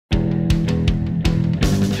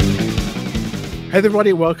Hey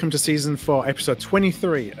everybody, welcome to Season 4, Episode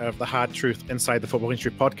 23 of the Hard Truth Inside the Football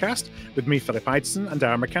Industry podcast with me, Philip Ideson, and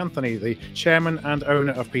Darragh MacAnthony, the chairman and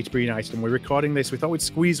owner of Peterborough United. And we're recording this. We thought we'd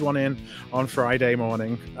squeeze one in on Friday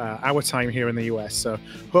morning, our time here in the US. So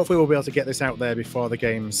hopefully we'll be able to get this out there before the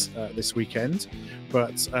games this weekend.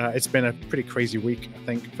 But it's been a pretty crazy week, I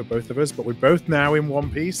think, for both of us. But we're both now in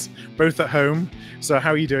one piece, both at home. So how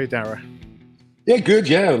are you doing, Darragh? Yeah, good.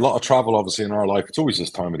 Yeah, a lot of travel, obviously, in our life. It's always this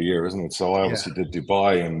time of the year, isn't it? So I obviously did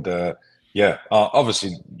Dubai, and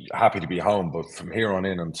obviously happy to be home. But from here on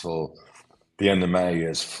in until the end of May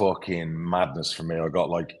is fucking madness for me. I got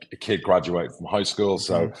like a kid graduating from high school,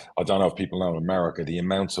 so I don't know if people know in America the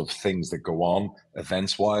amounts of things that go on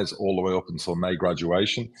events-wise all the way up until May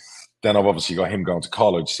graduation. Then I've obviously got him going to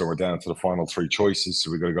college, so we're down to the final three choices. So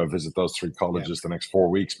we've got to go visit those three colleges the next 4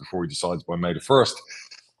 weeks before he decides by May the 1st.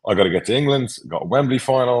 I got to get to England, got a Wembley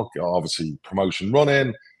final, got obviously promotion run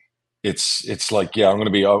in. It's like, yeah,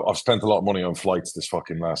 I've spent a lot of money on flights this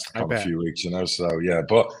fucking last kind of few weeks, you know, so yeah,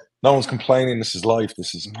 but no one's complaining. This is life.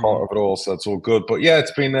 This is part of it all. So it's all good. But yeah,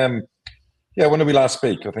 it's been, when did we last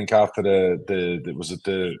speak? I think after when did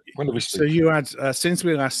we speak? So you had, since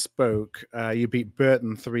we last spoke, you beat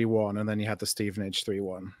Burton 3-1 and then you had the Stevenage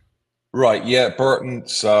 3-1. Right, yeah, Burton.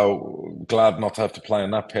 So glad not to have to play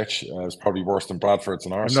on that pitch. It's probably worse than Bradford's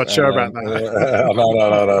and ours. I'm not sure about that.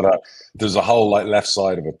 No. There's a whole like left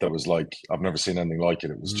side of it that was like I've never seen anything like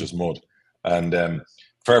it. It was just mud. And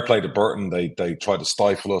fair play to Burton. They tried to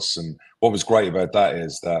stifle us. And what was great about that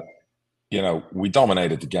is that, you know, we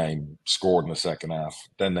dominated the game, scored in the second half.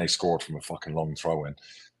 Then they scored from a fucking long throw in.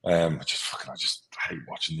 I just hate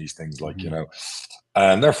watching these things, like, you know,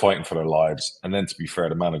 and they're fighting for their lives. And then, to be fair,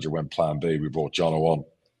 the manager went plan B. We brought Jono on.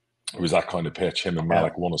 It was that kind of pitch. Him and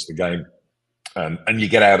Malik won us the game. And you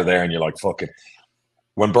get out of there and you're like, fuck it.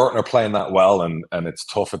 When Burton are playing that well and it's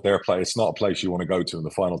tough at their play, it's not a place you want to go to in the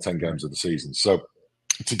final 10 games of the season. So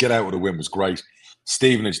to get out with a win was great.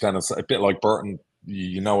 Stevenage, then, it's a bit like Burton.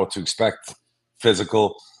 You know what to expect.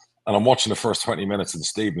 Physical. And I'm watching the first 20 minutes of the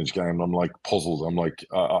Stevenage game, and I'm like puzzled. I'm like,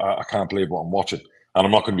 I can't believe what I'm watching. And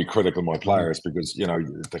I'm not going to be critical of my players because, you know,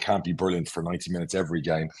 they can't be brilliant for 90 minutes every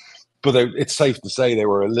game. But it's safe to say they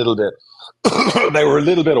were a little bit, they were a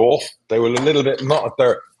little bit off. They were a little bit not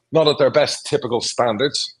at their best typical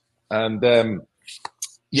standards. And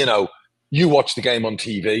you know, you watch the game on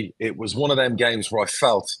TV. It was one of them games where I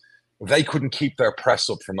felt they couldn't keep their press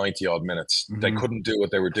up for 90 odd minutes. They couldn't do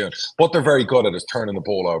what they were doing. What they're very good at is turning the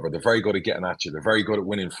ball over. They're very good at getting at you. They're very good at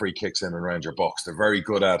winning free kicks in and around your box. They're very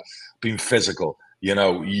good at being physical. You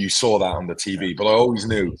know, you saw that on the TV, but I always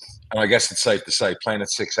knew, and I guess it's safe to say, playing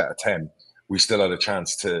at 6 out of 10, we still had a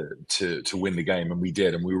chance to win the game, and we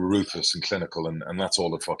did, and we were ruthless and clinical, and that's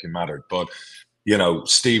all that fucking mattered. But, you know,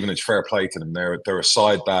 Stevenage, fair play to them. They're a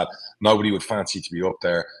side that nobody would fancy to be up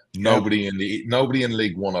there. Nobody in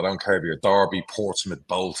League One, I don't care if you're Derby, Portsmouth,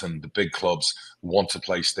 Bolton, the big clubs, want to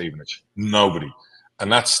play Stevenage. Nobody.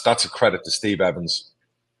 And that's a credit to Steve Evans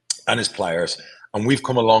and his players. And we've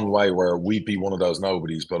come a long way where we'd be one of those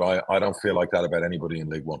nobodies, but I don't feel like that about anybody in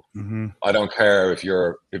League One. I don't care if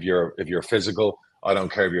you're physical. I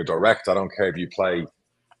don't care if you're direct. I don't care if you play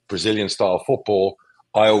Brazilian style football.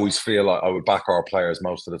 I always feel like I would back our players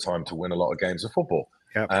most of the time to win a lot of games of football.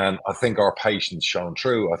 And I think our patience shone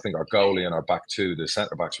through. I think our goalie and our back two, the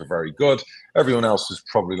centre backs, were very good. Everyone else was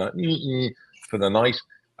probably like for the night.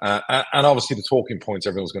 And obviously the talking points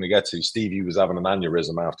everyone's going to get to. Stevie was having an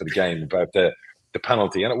aneurysm after the game about the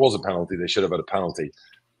penalty, and it was a penalty. They should have had a penalty.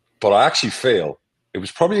 But I actually feel it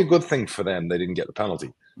was probably a good thing for them they didn't get the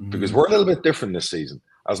penalty, because we're a little bit different this season,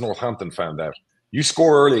 as Northampton found out. You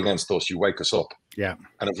score early against us, you wake us up. Yeah.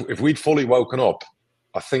 And if we'd fully woken up,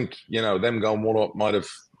 I think, you know, them going 1-up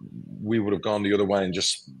we would have gone the other way and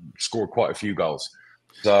just scored quite a few goals.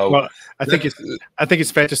 So, well, I think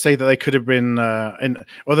it's fair to say that they could have been in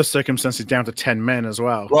other circumstances down to 10 men as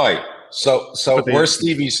well. Right. So where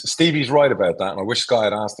Stevie's right about that, and I wish Sky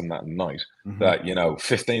had asked him that in the night, that, you know,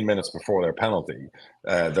 15 minutes before their penalty,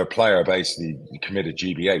 their player basically committed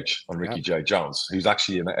GBH on Ricky J. Jones, who's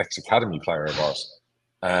actually an ex-academy player of ours.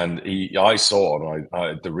 And I saw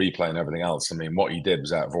it, the replay and everything else. I mean, what he did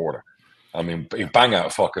was out of order. I mean, he bang out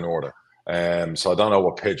of fucking order. So I don't know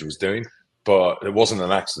what Pidge was doing, but it wasn't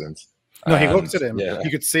an accident. No, he looked at him. Yeah.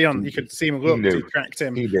 You could see him look. He tracked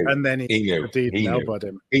him, and then he knew. He elbowed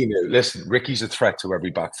him. He knew. Listen, Ricky's a threat to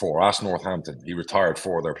every back four. Ask Northampton. He retired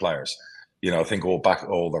 4 of their players. You know, I think all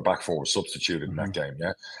their back four was substituted in that game.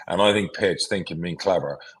 Yeah, and I think Pidge, thinking being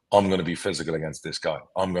clever, I'm going to be physical against this guy.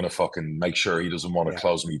 I'm going to fucking make sure he doesn't want to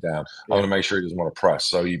close me down. I'm going to make sure he doesn't want to press.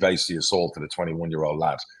 So he basically assaulted a 21-year-old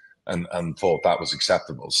lad, and thought that was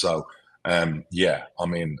acceptable. So Yeah, I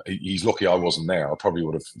mean, he's lucky I wasn't there. I probably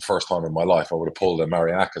would have, first time in my life, I would have pulled a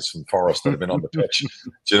Mariakis from Forest that had been on the pitch.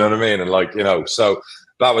 Do you know what I mean? And like, you know, so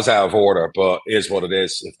that was out of order, but is what it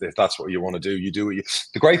is. If that's what you want to do, you do it.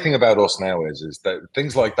 The great thing about us now is that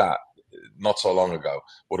things like that, not so long ago,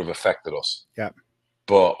 would have affected us. Yeah.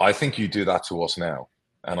 But I think you do that to us now.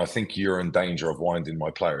 And I think you're in danger of winding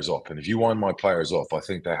my players up. And if you wind my players up, I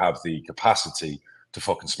think they have the capacity to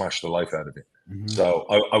fucking smash the life out of you. So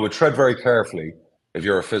I would tread very carefully if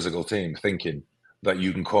you're a physical team, thinking that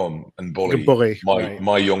you can come and bully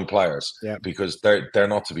my young players, because they're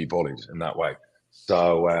not to be bullied in that way.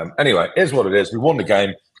 So anyway, it is what it is. We won the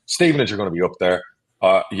game. Stevenage are going to be up there.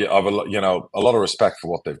 I have a lot of respect for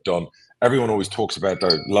what they've done. Everyone always talks about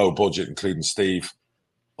their low budget, including Steve.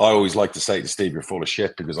 I always like to say to Steve, you're full of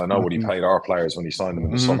shit, because I know what he paid our players when he signed them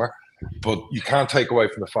in the summer. But you can't take away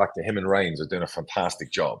from the fact that him and Reigns are doing a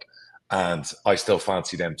fantastic job. And I still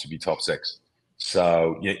fancy them to be top 6.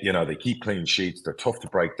 So, you know, they keep clean sheets. They're tough to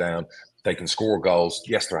break down. They can score goals.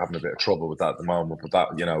 Yes, they're having a bit of trouble with that at the moment, but that,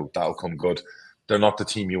 you know, that'll come good. They're not the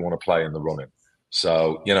team you want to play in the running.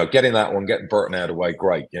 So, you know, getting that one, getting Burton out of the way,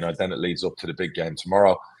 great. You know, then it leads up to the big game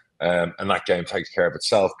tomorrow. And that game takes care of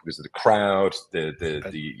itself because of the crowd,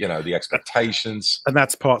 the expectations. And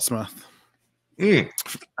that's Portsmouth.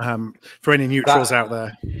 For any neutrals out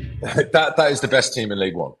there. That is the best team in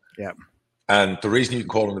League One. Yeah. And the reason you can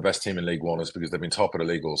call them the best team in League One is because they've been top of the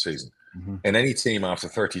league all season. And any team after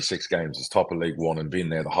 36 games is top of League One and been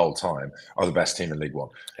there the whole time are the best team in League One.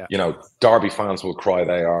 Yeah. You know, Derby fans will cry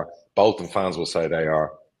they are. Bolton fans will say they are.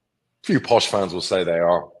 A few Posh fans will say they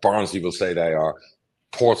are. Barnsley will say they are.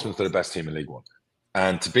 Portsmouth are the best team in League One.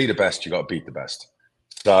 And to be the best, you got to beat the best.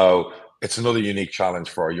 So it's another unique challenge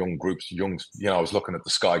for our young groups. I was looking at the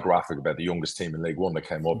Sky graphic about the youngest team in League One that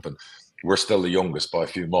came up, and we're still the youngest by a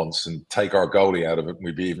few months. And take our goalie out of it,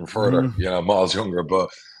 we'd be even further, miles younger. But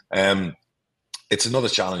it's another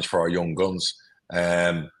challenge for our young guns.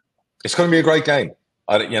 It's going to be a great game.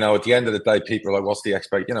 At the end of the day, people are like, what's the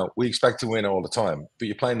expect? We expect to win all the time, but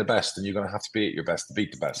you're playing the best, and you're going to have to be at your best to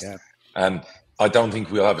beat the best. Yeah. And I don't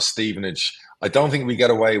think we'll have a Stevenage. I don't think we get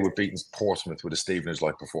away with beating Portsmouth with a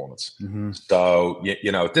Stevenage-like performance. So,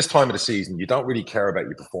 at this time of the season, you don't really care about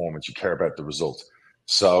your performance. You care about the result.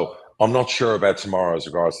 So I'm not sure about tomorrow as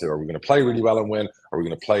regards to, are we going to play really well and win? Are we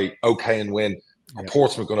going to play okay and win? Are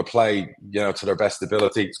Portsmouth going to play, to their best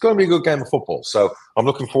ability? It's going to be a good game of football. So I'm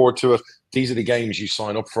looking forward to it. These are the games you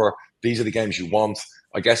sign up for. These are the games you want.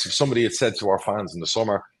 I guess if somebody had said to our fans in the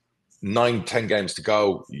summer, 9-10 games to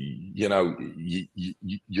go, you're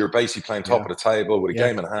basically playing top of the table with a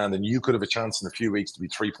game in hand, and you could have a chance in a few weeks to be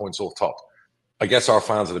 3 points off top. I guess our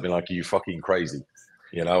fans would have been like, are you fucking crazy?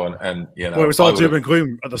 Well, it was all doom and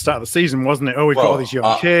gloom at the start of the season, wasn't it? Oh, we've got all these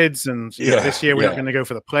young kids, and this year we're not going to go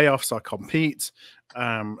for the playoffs or compete.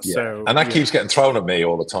 So, and that keeps getting thrown at me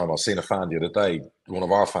all the time. I was seeing a fan the other day, one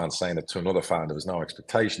of our fans saying it to another fan. There was no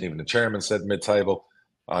expectation. Even the chairman said mid-table.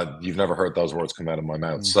 You've never heard those words come out of my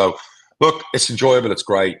mouth. So, look, it's enjoyable. It's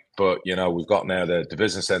great. But, we've got now the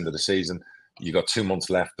business end of the season. You've got 2 months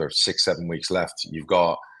left, or 6-7 weeks left. You've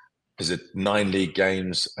got, 9 league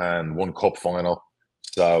games and 1 cup final.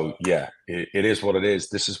 So, it is what it is.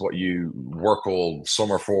 This is what you work all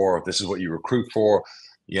summer for. This is what you recruit for.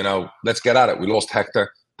 Let's get at it. We lost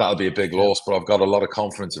Hector. That'll be a big loss, but I've got a lot of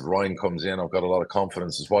confidence if Ryan comes in. I've got a lot of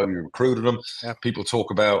confidence. That's why we recruited him. Yeah. People talk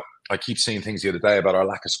about, I keep seeing things the other day about our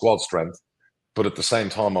lack of squad strength, but at the same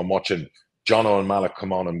time, I'm watching Jono and Malik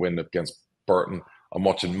come on and win against Burton. I'm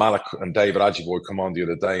watching Malik and David Ajiboy come on the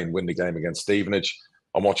other day and win the game against Stevenage.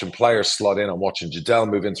 I'm watching players slot in. I'm watching Jadel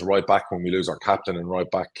move into right back when we lose our captain and right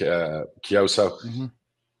back 𝗂𝘁𝗵.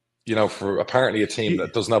 For apparently a team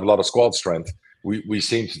that doesn't have a lot of squad strength, we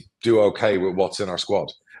seem to do okay with what's in our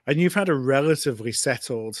squad. And you've had a relatively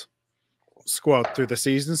settled squad through the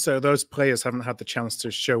season, so those players haven't had the chance to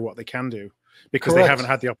show what they can do because they haven't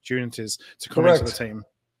had the opportunities to come into the team.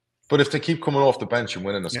 But if they keep coming off the bench and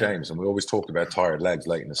winning us games, and we always talked about tired legs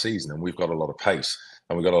late in the season, and we've got a lot of pace,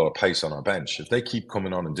 and we've got a lot of pace on our bench. If they keep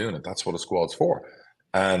coming on and doing it, that's what a squad's for.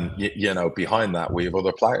 And, behind that, we have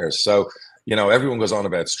other players. So, everyone goes on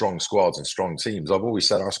about strong squads and strong teams. I've always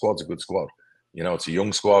said our squad's a good squad. It's a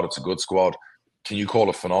young squad. It's a good squad. Can you call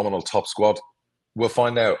a phenomenal top squad? We'll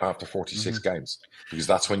find out after 46 games, because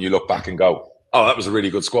that's when you look back and go, oh, that was a really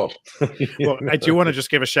good squad. Well, I do want to just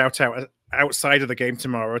give a shout out outside of the game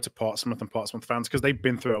tomorrow to Portsmouth and Portsmouth fans, because they've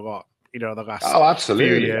been through a lot, the last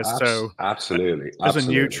few years. Absolutely. As a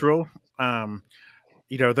neutral,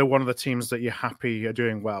 they're one of the teams that you're happy are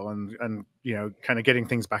doing well and kind of getting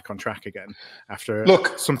things back on track again after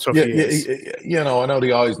some tough years. I know the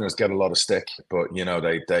Eisners get a lot of stick, but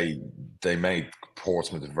they made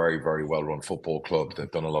Portsmouth a very, very well-run football club.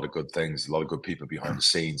 They've done a lot of good things, a lot of good people behind the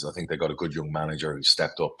scenes. I think they got a good young manager who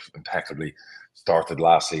stepped up impeccably. Started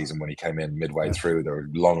last season when he came in midway through. They're a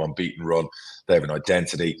long unbeaten run. They have an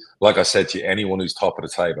identity. Like I said to you, anyone who's top of the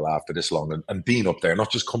table after this long and being up there,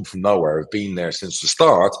 not just come from nowhere, have been there since the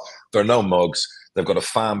start. They're no mugs. They've got a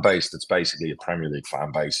fan base that's basically a Premier League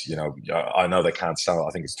fan base. You know, I know they can't sell.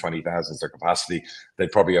 I think it's 20,000 is their capacity.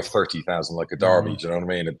 They'd probably have 30,000 like a Derby. Do you know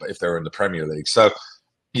what I mean? If they're in the Premier League, so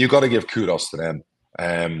you got to give kudos to them.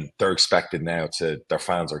 They're expected now their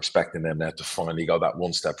fans are expecting them now to finally go that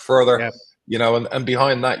one step further. Yep. You know, and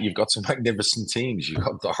behind that, you've got some magnificent teams. You've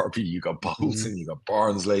got Derby, you've got Bolton, you've got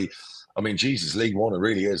Barnsley. I mean, Jesus, League One, it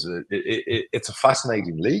really is. It's a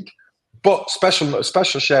fascinating league. But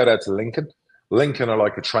special shout out to Lincoln. Lincoln are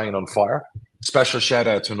like a train on fire. Special shout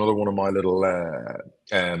out to another one of my little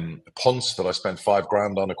punts that I spent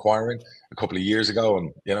 $5,000 on acquiring a couple of years ago.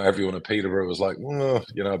 And, you know, everyone in Peterborough was like, oh,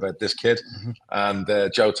 you know, about this kid. And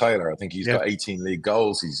Joe Taylor, I think he's got 18 league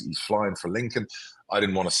goals. He's flying for Lincoln. I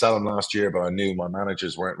didn't want to sell him last year, but I knew my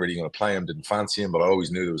managers weren't really going to play him, didn't fancy him, but I always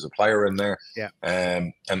knew there was a player in there.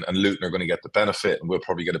 And Luton are going to get the benefit, and we'll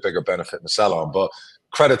probably get a bigger benefit in the sell-on. But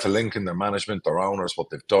credit to Lincoln, their management, their owners, what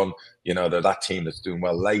they've done. You know, they're that team that's doing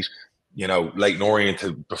well late. You know, Leighton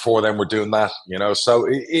Orient before them were doing that, you know. So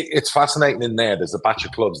it's fascinating in there. There's a batch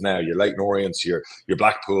of clubs now. Your Leighton Orients, your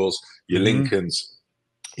Blackpools, your Lincolns.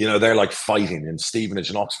 You know, they're like fighting, and Stevenage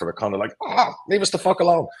and Oxford are kind of like, oh, leave us the fuck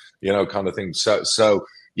alone, you know, kind of thing. So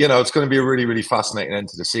you know, it's going to be a really, really fascinating end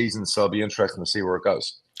to the season. So it'll be interesting to see where it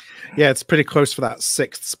goes. Yeah, it's pretty close for that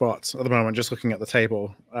 6th spot at the moment, just looking at the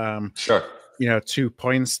table. Sure. You know, 2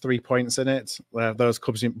 points, 3 points in it. Those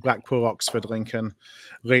clubs in Blackpool, Oxford, Lincoln,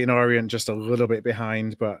 Leighton Orient just a little bit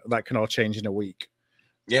behind, but that can all change in a week.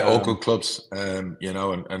 Yeah, all good clubs, you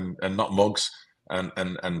know, and not mugs.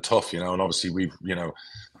 And tough, you know, and obviously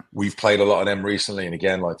we've played a lot of them recently, and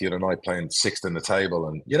again, like the other night, playing 6th in the table,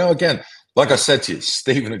 and you know, again, like I said to you,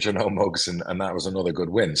 Stevenage are no mugs, and that was another good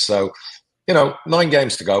win. So, you know, 9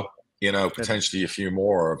 games to go. You know, potentially a few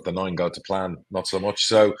more of the 9 go to plan, not so much.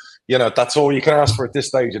 So, you know, that's all you can ask for at this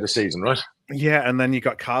stage of the season, right? Yeah, and then you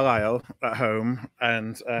got Carlisle at home,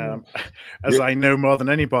 and as I know more than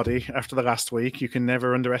anybody after the last week, you can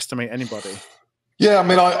never underestimate anybody. Yeah, I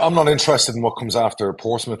mean, I'm not interested in what comes after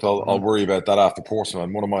Portsmouth. I'll worry about that after Portsmouth.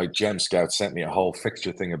 And one of my gem scouts sent me a whole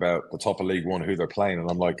fixture thing about the top of League One, who they're playing. And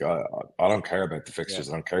I'm like, I don't care about the fixtures.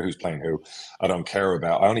 I don't care who's playing who. I only care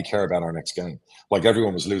about our next game. Like,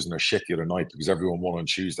 everyone was losing their shit the other night because everyone won on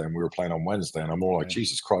Tuesday and we were playing on Wednesday. And I'm more like,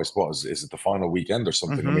 Jesus Christ, what is it the final weekend or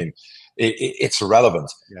something? I mean, it's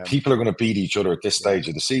irrelevant. People are going to beat each other at this stage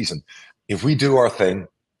of the season. If we do our thing,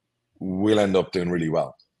 we'll end up doing really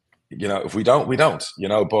well. You know, if we don't, we don't, you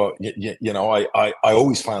know, but, you know, I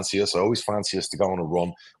always fancy us. I always fancy us to go on a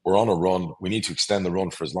run. We're on a run. We need to extend the run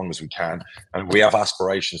for as long as we can. And we have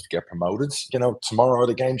aspirations to get promoted. You know, tomorrow are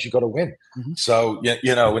the games you got to win. So,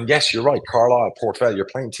 you know, and yes, you're right. Carlisle, Port Vale, you're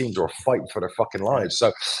playing teams who are fighting for their fucking lives.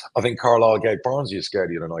 So I think Carlisle gave Barnsley a scare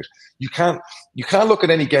the other night. You can't look at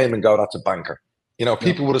any game and go, that's a banker. You know,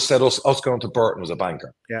 people would have said us going to Burton was a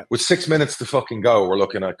banker. With 6 minutes to fucking go, we're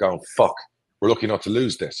looking at going, fuck. We're lucky not to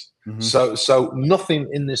lose this. So nothing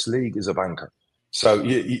in this league is a banker. So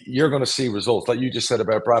you're going to see results. Like you just said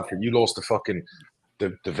about Bradford, you lost the fucking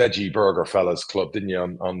the veggie burger fellas club, didn't you,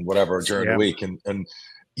 on whatever during the week? And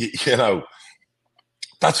you know,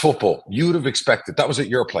 that's football. You would have expected. That was at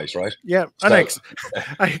your place, right? Yeah. So,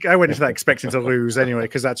 I went into that expecting to lose anyway,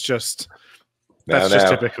 because that's just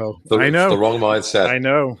typical. I know. It's the wrong mindset. I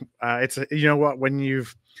know. It's you know what, when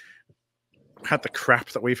you've had the crap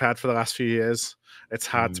that we've had for the last few years, it's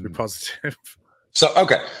hard to be positive. So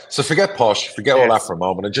forget Posh, forget all that for a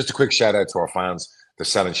moment, and just a quick shout out to our fans. They're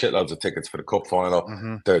selling shitloads of tickets for the cup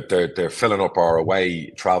final. They're filling up our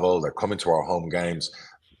away travel. They're coming to our home games.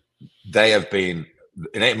 They have been,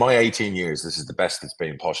 in my 18 years, this is the best it's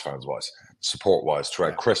been, Posh fans wise, support wise.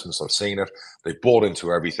 Throughout Christmas, I've seen it. They bought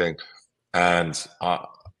into everything, and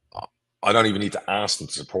I don't even need to ask them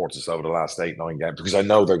to support us over the last 8-9 games because I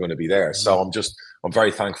know they're going to be there. So I'm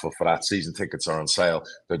very thankful for that. Season tickets are on sale.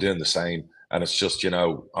 They're doing the same. And it's just, you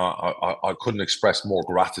know, I couldn't express more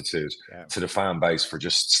gratitude to the fan base for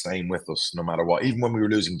just staying with us no matter what. Even when we were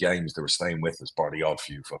losing games, they were staying with us, bar the odd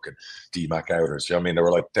few fucking DMAC outers. You know what I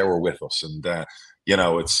mean? They were with us. And, you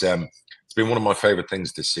know, it's been one of my favorite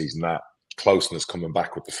things this season, that closeness coming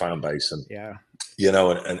back with the fan base. And, you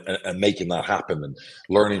know, and making that happen and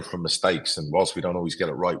learning from mistakes. And whilst we don't always get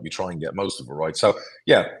it right, we try and get most of it right. So,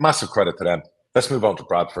 yeah, massive credit to them. Let's move on to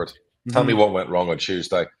Bradford. Tell me what went wrong on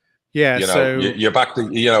Tuesday. Yeah, so you're back to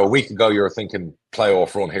a week ago. You were thinking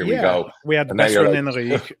playoff run. Here we go. We had the best run in the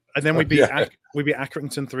league, and then we beat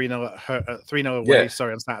Accrington 3-0 away.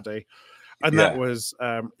 Sorry, on Saturday, and that was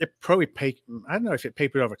it. Probably I don't know if it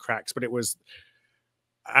papered over cracks, but it was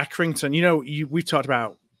Accrington. We've talked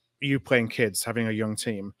about you playing kids, having a young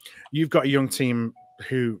team. You've got a young team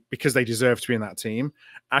who, because they deserve to be in that team.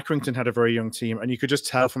 Accrington had a very young team, and you could just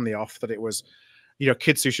tell from the off that it was,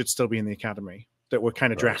 kids who should still be in the academy that were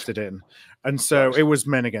kind of drafted in. And so it was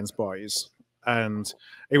men against boys. And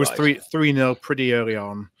it was 3-0 pretty early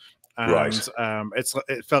on. And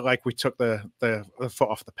it felt like we took the foot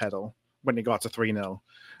off the pedal when it got to 3-0.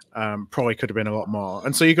 Probably could have been a lot more.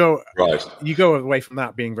 And so you go away from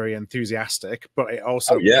that being very enthusiastic, but it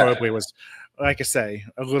also probably was, like I say,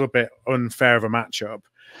 a little bit unfair of a matchup.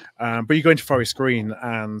 But you go into Forest Green,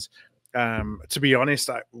 and to be honest,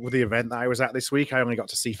 with the event that I was at this week, I only got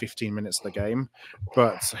to see 15 minutes of the game,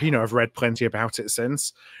 but I've read plenty about it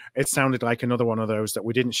since. It sounded like another one of those that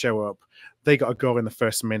we didn't show up. They got a goal in the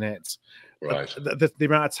first minute. Right. The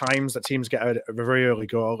amount of times that teams get a very early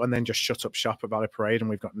goal and then just shut up shop at Valley Parade, and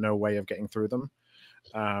we've got no way of getting through them.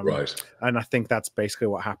 And I think that's basically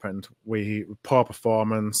what happened. Poor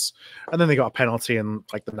performance, and then they got a penalty in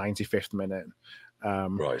like the 95th minute.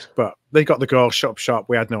 But they got the goal, shut up shop.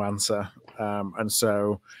 We had no answer, and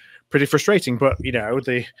so pretty frustrating. But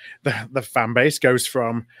the fan base goes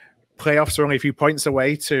from playoffs are only a few points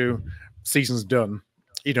away to season's done,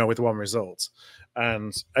 with one result.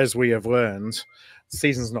 And as we have learned, the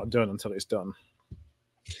season's not done until it's done.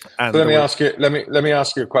 And let me ask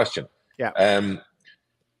you a question. Yeah.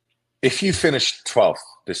 If you finish 12th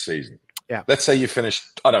this season, let's say you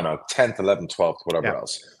finished, I don't know, 10th, 11th, 12th, whatever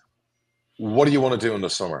else. What do you want to do in the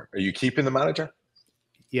summer? Are you keeping the manager?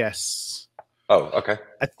 Yes. Oh, okay.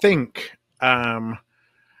 I think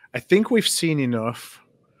we've seen enough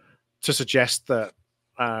to suggest that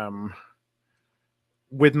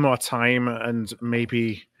with more time and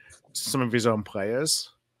maybe some of his own players.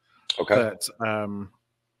 Okay. That,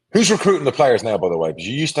 who's recruiting the players now, by the way? Because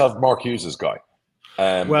you used to have Mark Hughes' guy.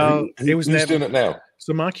 Who's doing it now?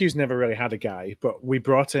 So Mark Hughes never really had a guy, but we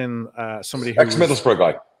brought in somebody who ex-Middlesbrough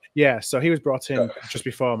guy. Yeah, so he was brought in just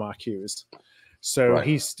before Mark Hughes. So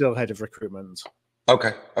he's still head of recruitment.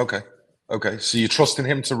 Okay. So you trusting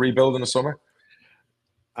him to rebuild in the summer?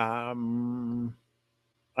 I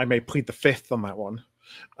may plead the fifth on that one.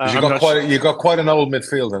 You got quite an old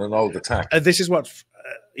midfield and an old attack. This is what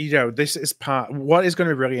this is what is going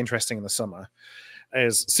to be really interesting in the summer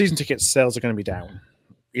is season ticket sales are going to be down.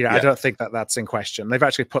 I don't think that's in question. They've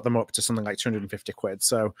actually put them up to something like 250 quid.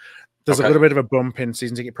 So there's a little bit of a bump in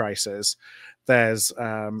season ticket prices. There's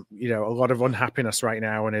a lot of unhappiness right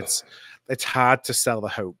now, and it's hard to sell the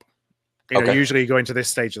hope. Usually going to this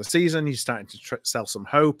stage of the season, you're starting to sell some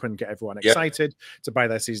hope and get everyone excited to buy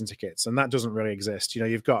their season tickets, and that doesn't really exist.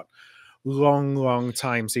 You've got long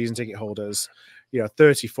time season ticket holders,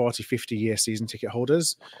 30, 40, 50-year season ticket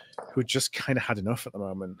holders who just kind of had enough at the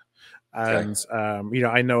moment. And,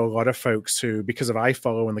 I know a lot of folks who, because of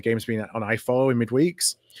iFollow and the game's been on iFollow in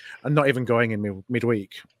midweeks, are not even going in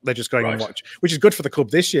midweek. They're just going and watch, which is good for the club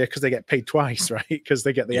this year because they get paid twice, right? Because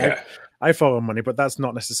they get the iFollow money, but that's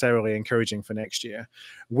not necessarily encouraging for next year.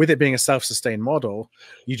 With it being a self-sustained model,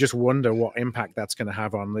 you just wonder what impact that's going to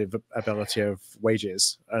have on the ability of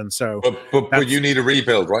wages. And so, but you need a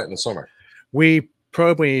rebuild right in the summer. We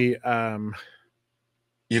probably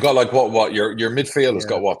you got like what your midfield has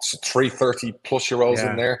got 330-plus-year-olds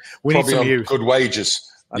in there. We probably need some on youth. Good wages.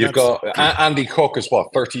 You've got Andy Cook is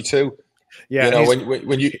 32. Yeah,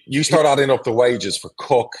 when you start adding up the wages for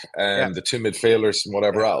Cook and the two midfielders and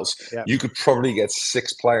whatever else, you could probably get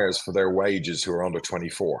 6 players for their wages who are under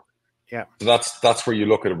 24. Yeah, so that's where you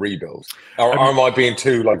look at a rebuild. Or am I being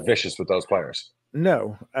too vicious with those players?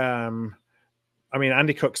 No.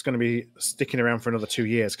 Andy Cook's going to be sticking around for another 2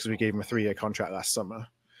 years because we gave him a 3-year contract last summer.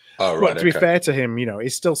 Oh, right. But to be fair to him,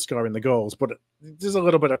 he's still scoring the goals. But there's a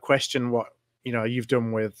little bit of question what you've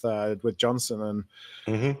done with Johnson,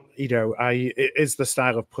 and is the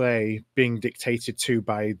style of play being dictated to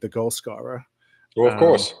by the goal scorer? Well, of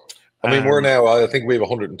course. We're now. I think we have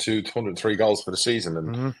 102, 103 goals for the season,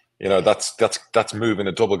 and that's moving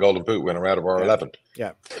a double golden boot winner out of our 11.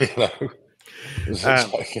 Yeah.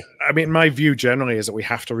 My view generally is that we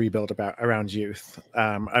have to rebuild around youth,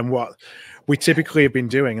 and what we typically have been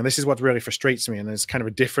doing, and this is what really frustrates me, and there's kind of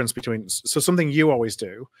a difference between something you always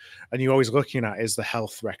do and you're always looking at is the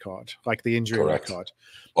health record, like the injury record.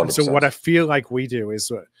 So what I feel like we do is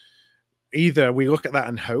that either we look at that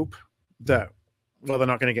and hope that they're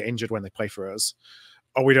not going to get injured when they play for us,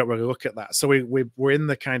 or we don't really look at that. So we're in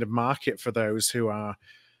the kind of market for those who are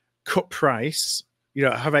cut price, you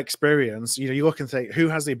know, have experience, you know, you look and say, who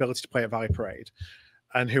has the ability to play at Valley Parade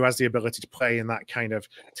and who has the ability to play in that kind of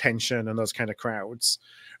tension and those kind of crowds.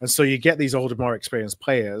 And so you get these older, more experienced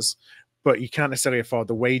players, but you can't necessarily afford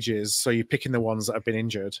the wages. So you're picking the ones that have been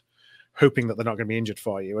injured, hoping that they're not going to be injured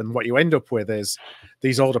for you. And what you end up with is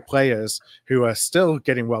these older players who are still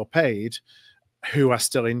getting well paid, who are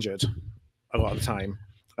still injured a lot of the time.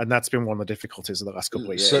 And that's been one of the difficulties of the last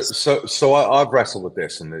couple of years. So I've wrestled with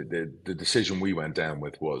this, and the decision we went down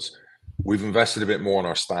with was we've invested a bit more in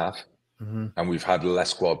our staff, and we've had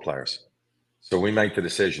less squad players. So we make the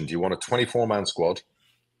decision: do you want a 24-man squad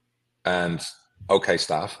and okay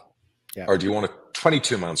staff, or do you want a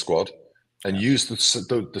 22-man squad and use the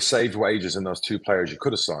saved wages in those 2 players you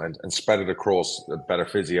could have signed and spread it across a better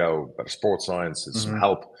physio, better sports science, some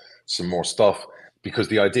help, some more stuff? Because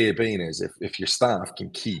the idea being is if your staff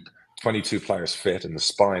can keep 22 players fit and the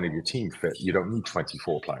spine of your team fit, you don't need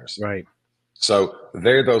 24 players. Right. So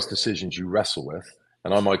they're those decisions you wrestle with.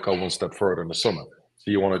 And I might go one step further in the summer.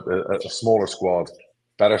 So you want a smaller squad,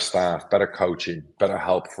 better staff, better coaching, better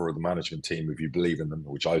help for the management team if you believe in them,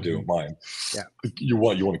 which I do in mine. Yeah. You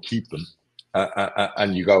want to keep them.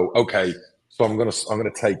 And you go, okay, so I'm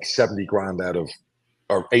gonna take 70 grand out of,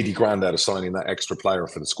 or 80 grand out of signing that extra player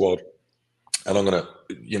for the squad. And I'm going to,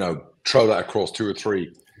 you know, throw that across 2 or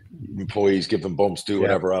 3 employees, give them bumps, do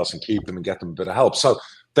whatever else, and keep them and get them a bit of help. So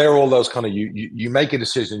they're all those kind of, you make a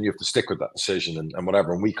decision, you have to stick with that decision and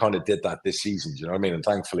whatever. And we kind of did that this season, you know what I mean? And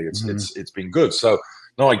thankfully it's been good. So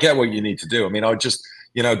no, I get what you need to do. I mean, I just,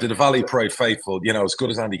 you know, did the Valley Parade faithful, you know, as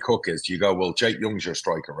good as Andy Cook is, do you go, well, Jake Young's your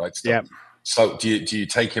striker, right? Yeah. So do you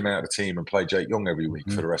take him out of the team and play Jake Young every week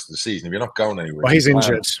for the rest of the season? If you're not going anywhere. Well, he's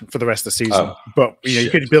injured for the rest of the season, but you know, you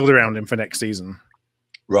could build around him for next season.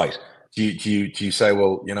 Right. Do you say,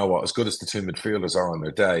 well, you know what, as good as the 2 midfielders are on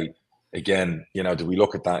their day, again, you know, do we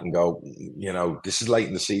look at that and go, you know, this is late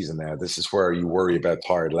in the season now. This is where you worry about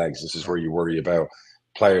tired legs. This is where you worry about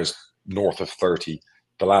players north of 30.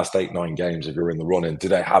 The last 8-9 games, if you're in the running, do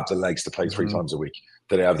they have the legs to play 3 times a week?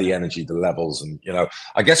 Do they have the energy, the levels? And, you know,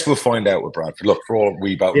 I guess we'll find out with Bradford. Look, for all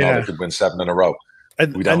we both know, they could win 7 in a row.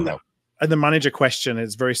 We don't know. And the manager question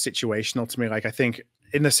is very situational to me. Like, I think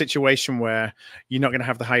in the situation where you're not going to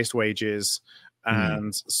have the highest wages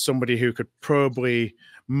and somebody who could probably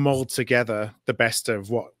mold together the best of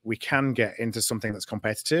what we can get into something that's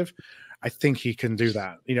competitive, I think he can do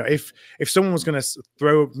that. You know, if someone was going to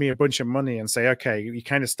throw me a bunch of money and say, okay, you're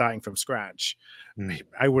kind of starting from scratch,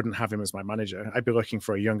 I wouldn't have him as my manager. I'd be looking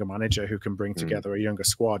for a younger manager who can bring together a younger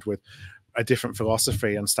squad with a different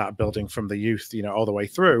philosophy and start building from the youth, you know, all the way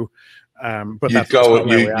through. But you'd go and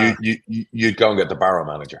get the Barrow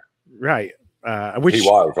manager, right? Which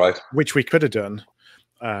Wild, right? Which we could have done,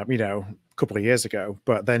 you know, a couple of years ago,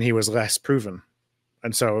 but then he was less proven,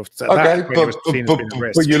 and so okay.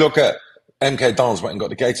 But you look at MK Dons went and got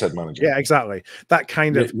the Gateshead manager. Yeah, exactly. That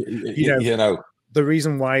kind of, you know, the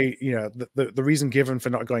reason why, you know, the reason given for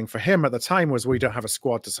not going for him at the time was we don't have a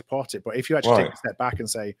squad to support it. But if you actually take a step back and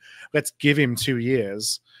say, let's give him 2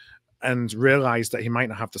 years and realize that he might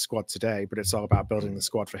not have the squad today, but it's all about building the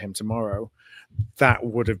squad for him tomorrow, that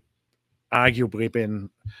would have arguably been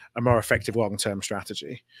a more effective long-term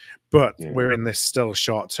strategy. But we're in this still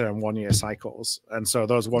short-term 1-year cycles. And so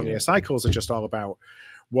those 1-year cycles are just all about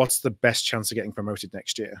what's the best chance of getting promoted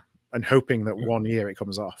next year and hoping that 1 year it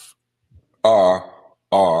comes off. Or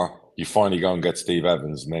you finally go and get Steve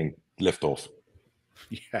Evans and then lift off.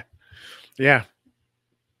 Yeah. Yeah.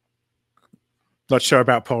 Not sure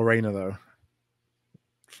about Paul Rayner, though.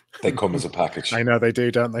 They come as a package. I know they do,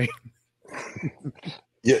 don't they?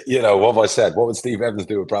 You know, what have I said? What would Steve Evans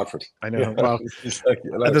do with Bradford? I know. Well,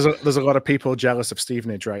 there's a lot of people jealous of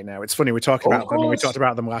Stevenage right now. It's funny, we talk about them, and we talked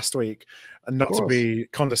about them last week, and not to be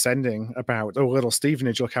condescending about, oh, little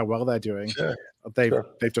Stevenage, look how well they're doing. Sure.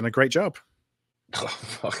 They've done a great job.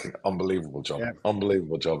 Fucking unbelievable job. Yeah.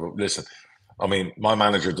 Unbelievable job. Listen, I mean, my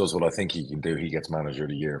manager does what I think he can do. He gets manager of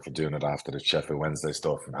the year for doing it after the Sheffield Wednesday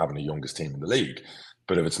stuff and having the youngest team in the league.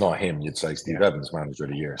 But if it's not him, you'd say Steve Evans, manager of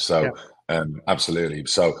the year. So, absolutely.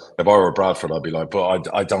 So if I were Bradford, I'd be like, but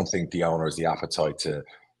I don't think the owner has the appetite to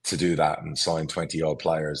do that and sign 20-odd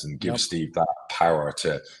players and give Steve that power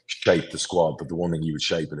to shape the squad. But the one thing you would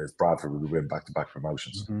shape it is Bradford would win back-to-back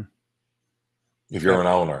promotions. If you're an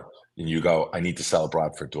owner and you go, I need to sell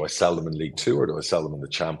Bradford, do I sell them in League Two or do I sell them in the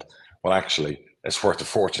Champ? Well, actually, it's worth a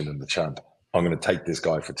fortune in the Champ. I'm going to take this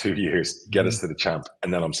guy for 2 years, get us to the Champ,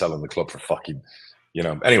 and then I'm selling the club for fucking, you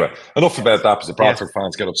know. Anyway, enough about that, because the Bradford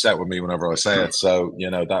fans get upset with me whenever I say it. So, you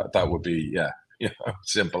know, that would be,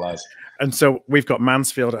 simple as. And so we've got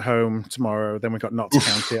Mansfield at home tomorrow. Then we've got Notts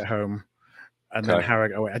County at home. and then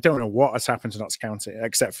Harrogate away. I don't know what has happened to Notts County,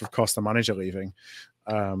 except for, of course, the manager leaving.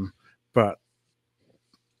 But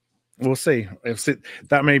we'll see.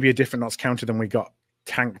 That may be a different Notts County than we got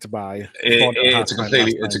tanked by. It's a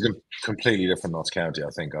completely different Notts County. I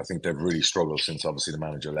think they've really struggled since obviously the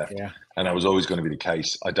manager left, and that was always going to be the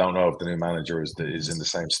case. I don't know if the new manager is in the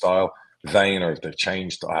same style vein or if they've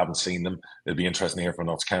changed. I haven't seen them. It'd be interesting to hear from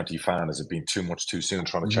a Notts County fan. Has it been too much too soon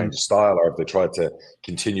trying to change the style, or if they tried to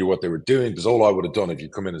continue what they were doing? Because all I would have done if you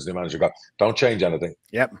come in as new manager, go, don't change anything.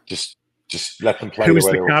 Yep. Just let them play. Who is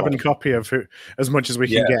the carbon copy of who, as much as we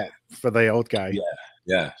can get for the old guy?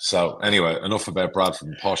 Yeah. So anyway, enough about Bradford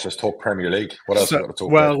and Posh. Let's talk Premier League. What else we got to talk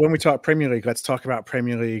about? Well, when we talk Premier League, let's talk about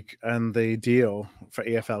Premier League and the deal for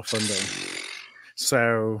EFL funding.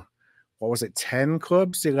 So, what was it? 10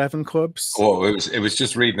 clubs, 11 clubs? Oh, it was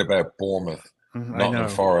just reading about Bournemouth, Nottingham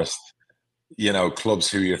Forest. You know, clubs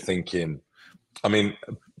who you're thinking. I mean,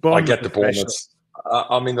 Bournemouth, I get the Bournemouth.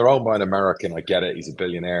 I mean, they're owned by an American. I get it. He's a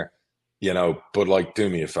billionaire. You know, but like, do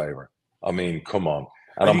me a favor. I mean, come on.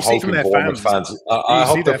 And I'm hoping Bournemouth fans. I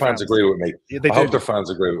hope their fans agree with me. I hope their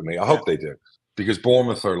fans agree with me. I hope they do, because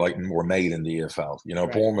Bournemouth are like more made in the EFL. You know,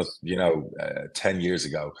 Bournemouth. 10 years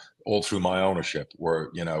ago, all through my ownership,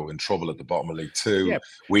 were in trouble at the bottom of League Two. Yeah,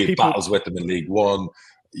 we had battles with them in League One.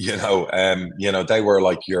 They were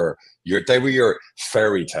like your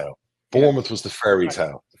fairy tale. Bournemouth was the fairy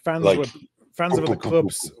tale. Fans of the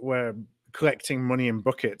clubs were collecting money in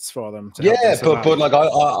buckets for them. But like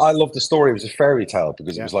I love the story. It was a fairy tale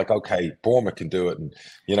because it was like, okay, Bournemouth can do it, and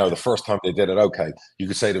the first time they did it, okay, you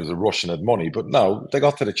could say there was a rush and had money, but no, they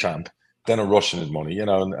got to the champ, then a rush and had money, and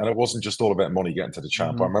it wasn't just all about money getting to the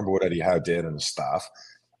champ. I remember what Eddie Howe did and the staff,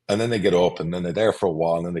 and then they get up and then they're there for a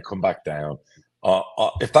while and then they come back down.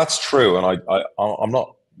 If that's true, and I'm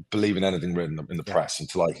not believing anything written in the press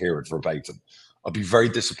until I hear it verbatim, I'd be very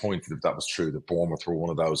disappointed if that was true, that Bournemouth were one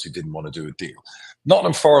of those who didn't want to do a deal.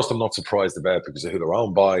 Nottingham Forest, I'm not surprised about because of who they're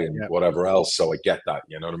owned by and whatever else, so I get that,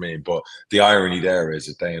 you know what I mean? But the irony there is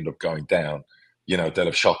if they end up going down, they'll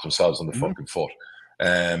have shot themselves in the fucking foot.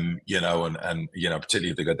 And particularly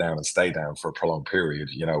if they go down and stay down for a prolonged period,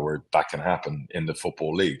 where that can happen in the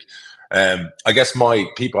Football League. I guess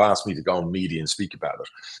people ask me to go on media and speak about it.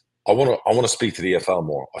 I want to speak to the EFL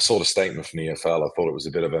more. I saw the statement from the EFL. I thought it was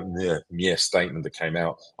a bit of a meh statement that came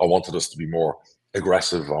out. I wanted us to be more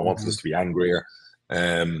aggressive. I wanted us to be angrier.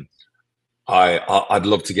 I'd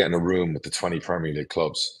love to get in a room with the 20 Premier League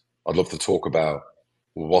clubs. I'd love to talk about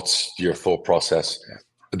what's your thought process.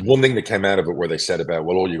 The one thing that came out of it where they said about,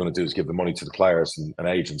 well, all you're going to do is give the money to the players and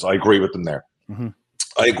agents. I agree with them there.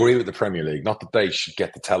 I agree with the Premier League. Not that they should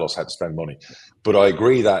get to tell us how to spend money, but I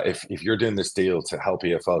agree that if you're doing this deal to help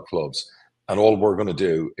EFL clubs and all we're going to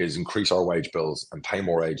do is increase our wage bills and pay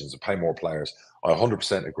more agents and pay more players, I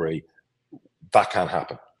 100% agree. That can't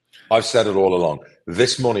happen. I've said it all along.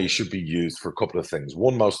 This money should be used for a couple of things.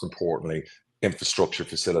 One, most importantly, infrastructure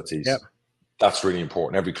facilities. That's really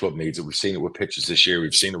important. Every club needs it. We've seen it with pitches this year.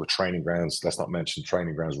 We've seen it with training grounds. Let's not mention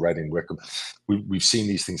training grounds, Reading, Wickham. We've seen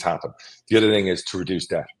these things happen. The other thing is to reduce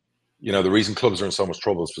debt. The reason clubs are in so much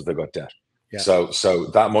trouble is because they've got debt. So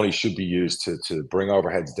that money should be used to bring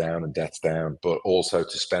overheads down and debts down, but also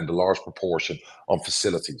to spend a large proportion on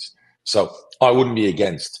facilities. So I wouldn't be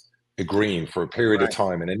against agreeing for a period of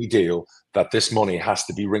time in any deal that this money has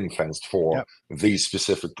to be ring-fenced for these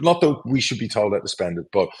specific, not that we should be told how to spend it,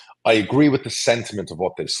 but I agree with the sentiment of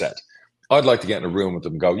what they've said. I'd like to get in a room with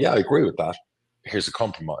them and go, yeah, I agree with that. Here's a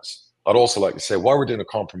compromise. I'd also like to say, while we're doing a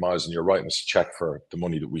compromise and you're writing us a check for the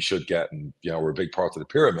money that we should get, and we're a big part of the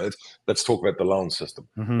pyramid, let's talk about the loan system.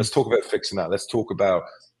 Let's talk about fixing that. Let's talk about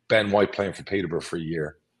Ben White playing for Peterborough for a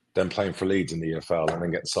year, then playing for Leeds in the EFL, and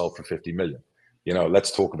then getting sold for 50 million.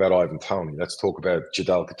 Let's talk about Ivan Toney. Let's talk about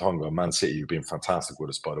Jadal Katonga, Man City, who've been fantastic with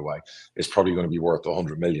us, by the way. It's probably going to be worth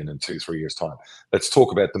 100 million in 2-3 years' time. Let's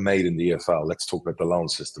talk about the made in the EFL. Let's talk about the loan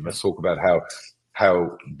system. Let's talk about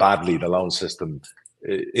how badly the loan system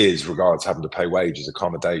is regards having to pay wages,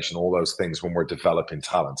 accommodation, all those things when we're developing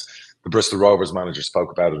talent. The Bristol Rovers manager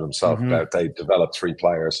spoke about it himself, about they developed 3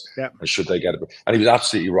 players and should they get it. And he was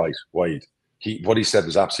absolutely right, Wade. What he said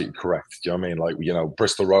was absolutely correct. Do you know what I mean? Like,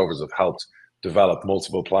 Bristol Rovers have helped develop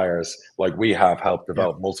multiple players, like we have helped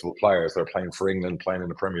develop multiple players that are playing for England, playing in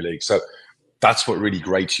the Premier League. So that's what really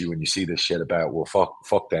grates you when you see this shit about, well,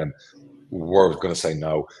 fuck them. We're going to say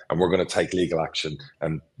no, and we're going to take legal action,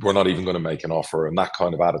 and we're not even going to make an offer, and that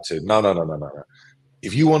kind of attitude. No.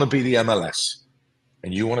 If you want to be the MLS,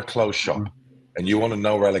 and you want to close shop, and you want to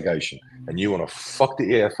no relegation, and you want to fuck the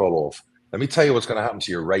EFL off, let me tell you what's going to happen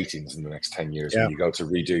to your ratings in the next 10 years when you go to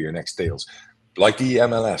redo your next deals. like the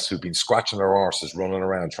MLS, who've been scratching their arses, running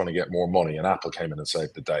around trying to get more money, and Apple came in and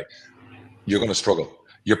saved the day, you're going to struggle.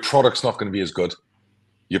 Your product's not going to be as good.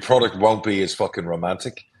 Your product won't be as fucking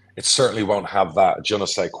romantic. It certainly won't have that je ne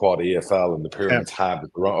sais quoi the EFL and the pyramids had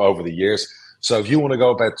over the years. So if you want to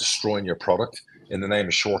go about destroying your product in the name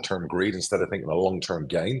of short-term greed instead of thinking a long-term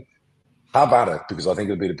gain, have at it, because I think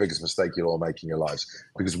it'll be the biggest mistake you'll all make in your lives.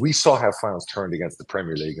 Because we saw how fans turned against the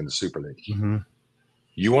Premier League and the Super League. Mm-hmm.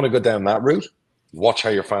 You want to go down that route, watch how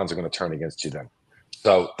your fans are going to turn against you then.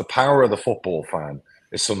 So the power of the football fan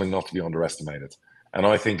is something not to be underestimated. And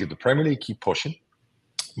I think if the Premier League keep pushing,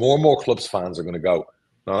 more and more clubs fans are going to go,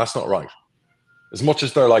 no, that's not right. As much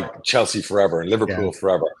as they're like Chelsea forever and Liverpool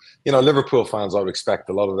forever, you know, Liverpool fans, I would expect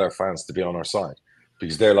a lot of their fans to be on our side,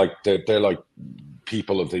 because they're like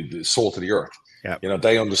people of the salt of the earth. You know,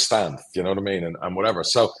 they understand, you know what I mean, and whatever.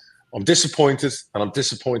 So I'm disappointed, and I'm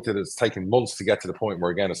disappointed it's taken months to get to the point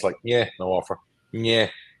where, again, it's like, yeah, no offer, yeah,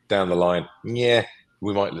 down the line, yeah,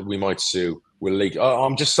 we might sue, we'll leak.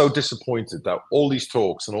 I'm just so disappointed that all these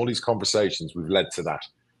talks and all these conversations we've led to that.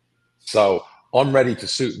 So I'm ready to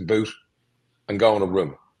suit and boot and go in a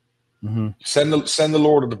room. Mm-hmm. Send the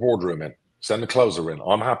lord of the boardroom in. Send the closer in.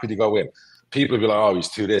 I'm happy to go in. People will be like, oh, he's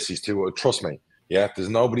too this, he's too. Trust me, yeah. There's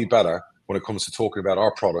nobody better when it comes to talking about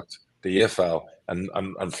our product, the EFL,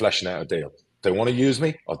 and fleshing out a deal. They want to use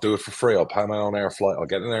me, I'll do it for free. I'll pay my own air flight. I'll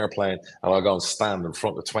get an airplane, and I'll go and stand in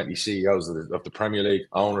front of 20 CEOs of the Premier League,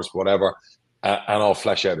 owners, whatever, and I'll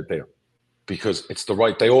flesh out a deal, because it's the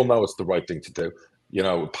right. They all know it's the right thing to do. You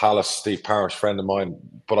know, Palace, Steve Parish, friend of mine,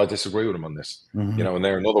 but I disagree with him on this. Mm-hmm. You know, and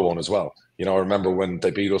they're another one as well. You know, I remember when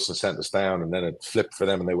they beat us and sent us down, and then it flipped for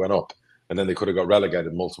them and they went up, and then they could have got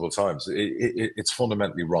relegated multiple times. It's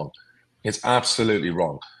fundamentally wrong. It's absolutely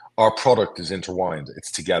wrong. Our product is intertwined. It's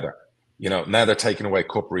together. You know, now they're taking away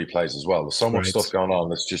cup replays as well. There's so much stuff going on.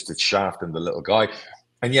 It's shafting the little guy.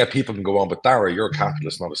 And yeah, people can go on, but Darragh, you're a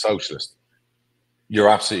capitalist, not a socialist. You're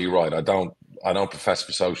absolutely right. I don't profess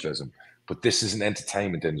for socialism. But this is an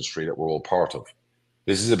entertainment industry that we're all part of.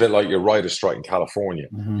 This is a bit like your writer's strike in California,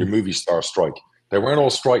 your movie star strike. They weren't all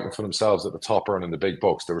striking for themselves at the top, earning the big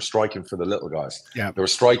bucks. They were striking for the little guys. Yeah. They were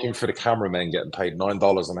striking for the cameramen getting paid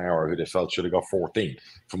 $9 an hour, who they felt should have got 14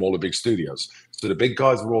 from all the big studios. So the big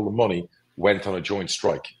guys with all the money went on a joint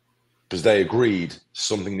strike because they agreed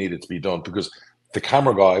something needed to be done, because the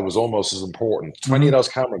camera guy was almost as important. 20 of those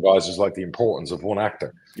camera guys was like the importance of one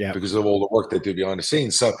actor because of all the work they do behind the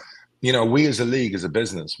scenes. So, you know, we as a league, as a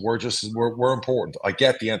business, we're important. I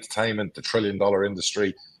get the entertainment, the $1 trillion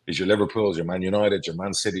industry is your Liverpools, your Man United, your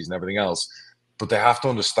Man Cities and everything else. But they have to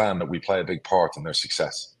understand that we play a big part in their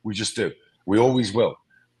success. We just do. We always will.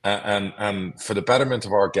 And for the betterment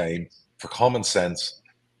of our game, for common sense,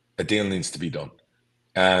 a deal needs to be done.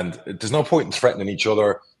 And there's no point in threatening each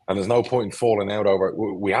other, and there's no point in falling out over it.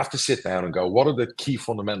 We have to sit down and go, what are the key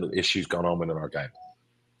fundamental issues going on within our game?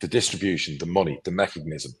 The distribution, the money, the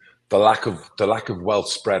mechanism, the lack of wealth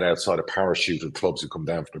spread outside of parachuted clubs who come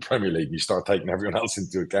down from the Premier League. You start taking everyone else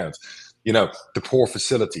into account. You know, the poor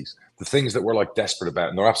facilities, the things that we're like desperate about.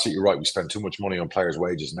 And they're absolutely right. We spend too much money on players'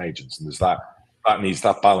 wages and agents, and there's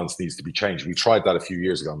that balance needs to be changed. We tried that a few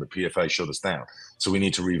years ago, and the PFA shut us down. So we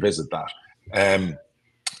need to revisit that.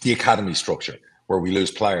 The academy structure, where we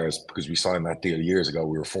lose players because we signed that deal years ago.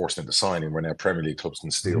 We were forced into signing. We're now Premier League clubs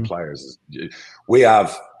can steal players. We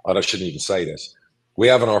have, and I shouldn't even say this, we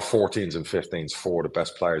have in our 14s and 15s 4 of the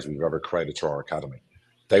best players we've ever created to our academy.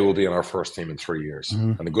 They will be in our first team in 3 years.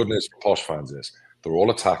 And the good news for Posh fans is they're all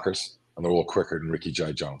attackers and they're all quicker than Ricky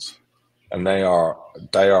J. Jones. And they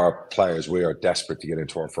are players we are desperate to get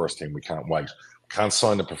into our first team. We can't wait. We can't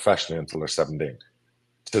sign them professionally until they're 17.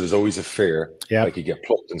 So there's always a fear they could get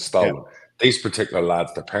plucked and stolen. These particular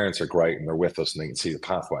lads, their parents are great and they're with us and they can see the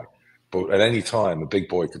pathway. But at any time, a big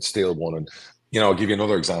boy could steal one. And, you know, I'll give you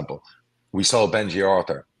another example. We sold Benji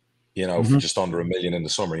Arthur, you know, for just under $1 million in the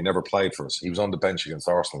summer. He never played for us. He was on the bench against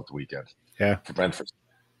Arsenal at the weekend for Brentford.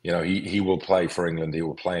 You know, he will play for England. He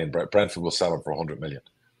will play in Brentford will sell him for 100 million,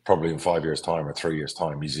 probably in 5 years' time or 3 years'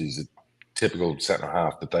 time. He's a typical centre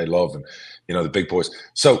half that they love, and, you know, the big boys.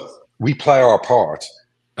 So we play our part.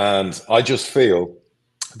 And I just feel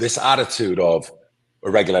this attitude of a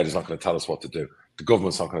regulator's not going to tell us what to do. The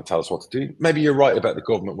government's not going to tell us what to do. Maybe you're right about the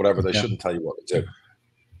government, whatever. They shouldn't tell you what to do.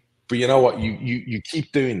 But you know what? You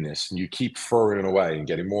keep doing this and you keep furrowing away and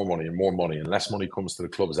getting more money, and less money comes to the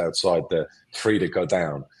clubs outside the 3 that go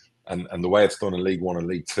down. And the way it's done in League One and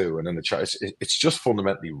League Two and then it's just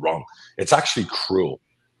fundamentally wrong. It's actually cruel.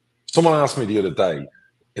 Someone asked me the other day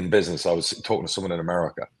in business, I was talking to someone in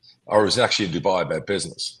America. I was actually in Dubai about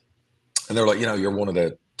business. And they were like, you know, you're one of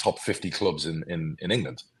the top 50 clubs in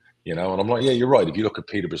England. you know. And I'm like, yeah, you're right. If you look at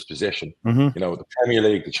Peterborough's position, you know, the Premier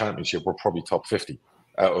League, the Championship, we're probably top 50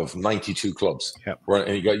 out of 92 clubs. Yep.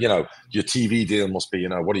 And you go, you know, your TV deal must be, you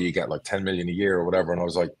know, what do you get, like 10 million a year or whatever? And I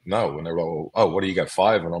was like, no. And they're like, oh, what do you get,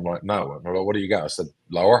 5? And I'm like, no. And they're like, what do you get? I said,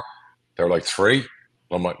 lower. They're like, 3. And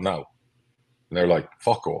I'm like, no. And they're like,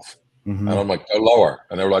 fuck off. And I'm like, go lower.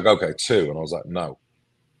 And they were like, okay, 2. And I was like, no,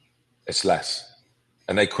 it's less.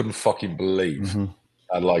 And they couldn't fucking believe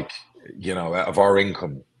that, like, you know, out of our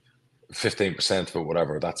income, 15% of it,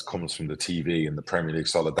 whatever, that comes from the TV and the Premier League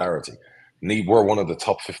solidarity. And we're one of the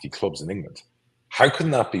top 50 clubs in England. How can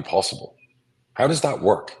that be possible? How does that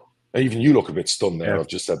work? Even you look a bit stunned there. I've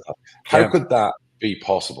just said that. How could that be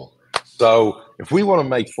possible? So if we want to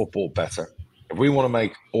make football better, if we want to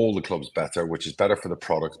make all the clubs better, which is better for the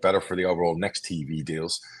product, better for the overall next TV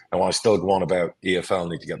deals, and when I still go on about EFL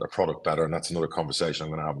need to get their product better, and that's another conversation I'm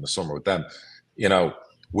going to have in the summer with them, you know,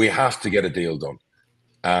 we have to get a deal done.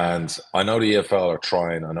 And I know the EFL are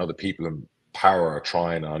trying. I know the people in power are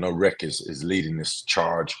trying. I know Rick is leading this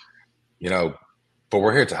charge, you know, but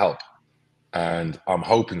we're here to help. And I'm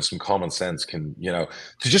hoping some common sense can, you know,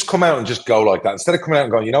 to just come out and just go like that. Instead of coming out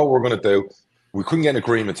and going, you know what we're going to do? We couldn't get an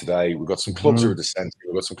agreement today. We've got some clubs who are dissenting.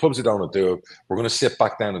 We've got some clubs who don't want to do it. We're going to sit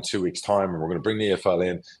back down in 2 weeks' time and we're going to bring the EFL in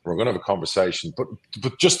and we're going to have a conversation.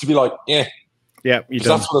 But just to be like,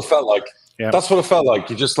 that's what it felt like. Yeah. That's what it felt like.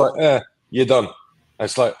 You're just like, you're done. And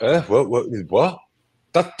it's like, what?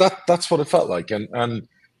 That's what it felt like. And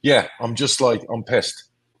yeah, I'm just like, I'm pissed,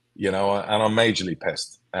 you know, and I'm majorly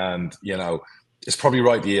pissed. And, you know, it's probably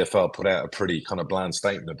right the EFL put out a pretty kind of bland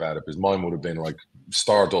statement about it, because mine would have been like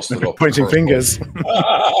star-dusted up. Pointing fingers.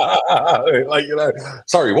 Like, you know,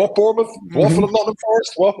 sorry, what, Bournemouth? What, Fulham, Nottingham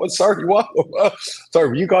Forest? What? Sorry, what? Sorry,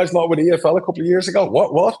 were you guys not with the EFL a couple of years ago?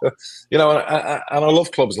 What? You know, and I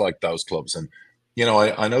love clubs like those clubs. And, you know,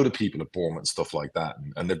 I know the people at Bournemouth and stuff like that.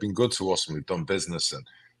 And they've been good to us and we've done business and,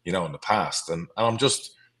 you know, in the past. And I'm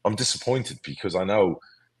disappointed because I know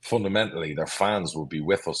fundamentally their fans will be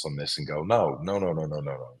with us on this and go, no,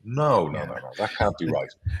 that can't be right.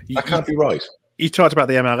 That can't be right. You talked about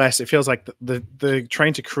the MLS. It feels like they're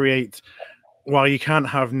trying to create, while you can't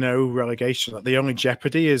have no relegation, that the only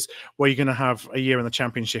jeopardy is where you're going to have a year in the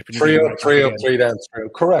Championship. And three up, 3 down, 3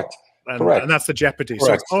 up. Correct. And that's the jeopardy. Correct.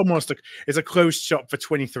 So it's almost it's a closed shop for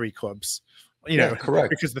 23 clubs. You know,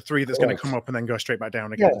 correct. Because the 3 that's going to come up and then go straight back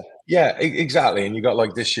down again. Yeah, exactly. And you got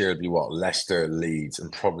like this year, it'd be what, Leicester, Leeds,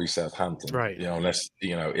 and probably Southampton. Right. You know, unless,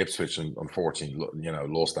 you know, Ipswich, unfortunately, you know,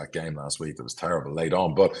 lost that game last week. It was terrible late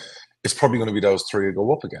on, but it's probably going to be those 3 who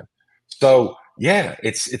go up again. So yeah,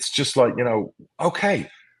 it's just like, you know, okay,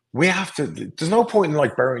 we have to. There's no point in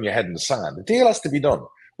like burying your head in the sand. The deal has to be done,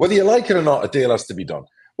 whether you like it or not. A deal has to be done.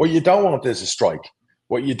 What you don't want is a strike.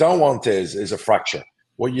 What you don't want is a fracture.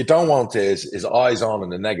 What you don't want is eyes on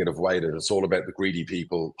in a negative way that it's all about the greedy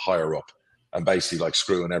people higher up and basically like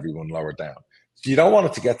screwing everyone lower down. So you don't want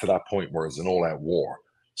it to get to that point where it's an all-out war.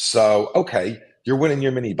 So, okay, you're winning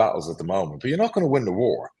your mini battles at the moment, but you're not going to win the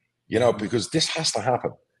war, you know, because this has to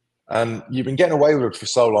happen. And you've been getting away with it for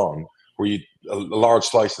so long where a large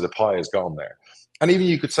slice of the pie has gone there. And even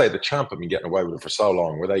you could say the Champ have been getting away with it for so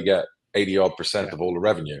long where they get 80-odd% of all the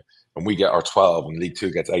revenue and we get our 12 and League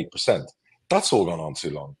 2 gets 8%. That's all gone on too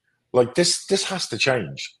long. Like this has to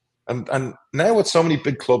change. And now with so many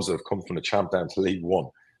big clubs that have come from the Champ down to League 1,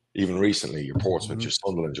 even recently, your Portsmouth, your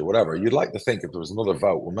Sunderland, or whatever, you'd like to think if there was another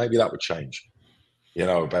vote, well, maybe that would change, you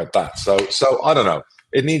know, about that. So I don't know.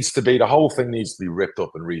 It needs to be, the whole thing needs to be ripped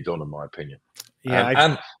up and redone, in my opinion. Yeah.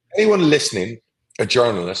 And anyone listening, a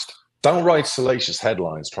journalist, don't write salacious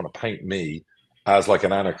headlines trying to paint me as like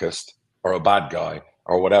an anarchist or a bad guy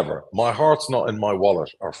or whatever. My heart's not in my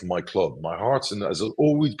wallet or for my club. My heart's in, as it's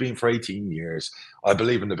always been for 18 years. I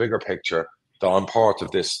believe in the bigger picture, that I'm part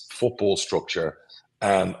of this football structure.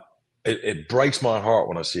 And it breaks my heart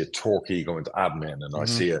when I see a Torquay go into admin and I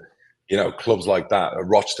see clubs like that,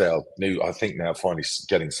 Rochdale, I think now finally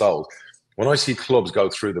getting sold. When I see clubs go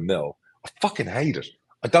through the mill, I fucking hate it.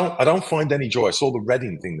 I don't find any joy. I saw the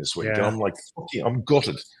Reading thing this week and I'm like, I'm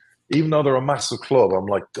gutted. Even though they're a massive club, I'm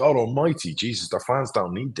like, God almighty, Jesus, their fans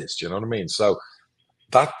don't need this. Do you know what I mean? So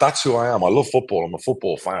that's who I am. I love football. I'm a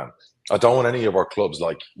football fan. I don't want any of our clubs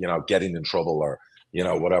getting in trouble or,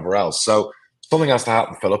 whatever else. So something has to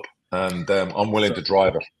happen, Philip, and I'm willing to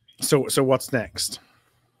drive it. So what's next?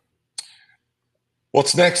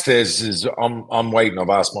 What's next is I'm waiting. I've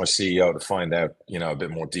asked my CEO to find out, a bit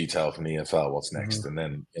more detail from the EFL. What's next, and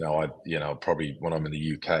then probably when I'm in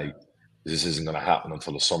the UK, this isn't going to happen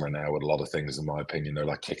until the summer now. With a lot of things, in my opinion, they're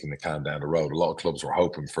like kicking the can down the road. A lot of clubs were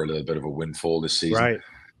hoping for a little bit of a windfall this season,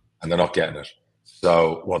 and they're not getting it.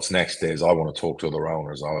 So what's next is I want to talk to other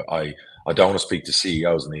owners. I don't want to speak to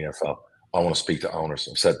CEOs in the EFL. I want to speak to owners.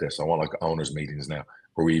 I've said this. I want like owners meetings now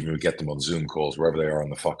where we even get them on Zoom calls, wherever they are in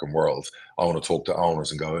the fucking world. I want to talk to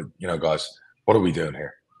owners and go, you know, guys, what are we doing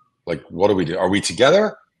here? Like, what do we do? Are we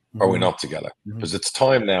together? Or are we not together? Because it's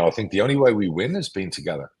time now. I think the only way we win is being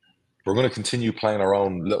together. We're going to continue playing our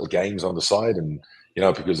own little games on the side and, you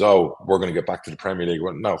know, because, oh, we're going to get back to the Premier League.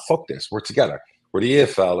 No, fuck this. We're together. We're the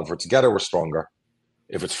EFL. If we're together, we're stronger.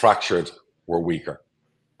 If it's fractured, we're weaker.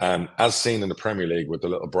 And as seen in the Premier League with the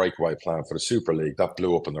little breakaway plan for the Super League, that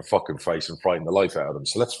blew up in their fucking face and frightened the life out of them.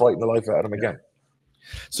 So let's frighten the life out of them again.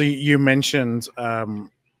 So you mentioned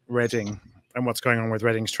Reading and what's going on with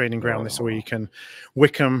Reading's training ground this week, and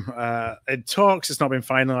Wycombe. It talks, it's not been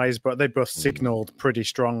finalised, but they both signalled pretty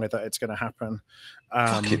strongly that it's going to happen.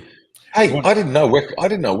 Hey, I didn't know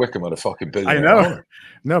Wycombe had a fucking billion. I know.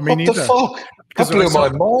 No, me neither. What the fuck? That blew my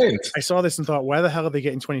mind. I saw this and thought, where the hell are they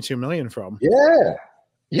getting 22 million from?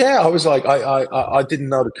 Yeah. I was like, I didn't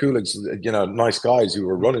know the Cooligs, you know, nice guys who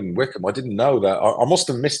were running Wycombe. I didn't know that. I must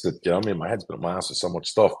have missed it. You know, I mean, my head's been up my ass with so much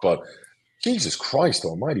stuff, but Jesus Christ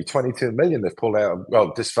almighty, 22 million they've pulled out.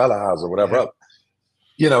 Well, this fella has or whatever. Yeah.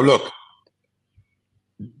 You know, look,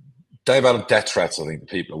 they've had death threats, I think, the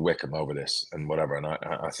people of Wycombe over this and whatever. And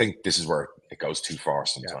I think this is where it goes too far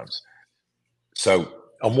sometimes. Yeah. So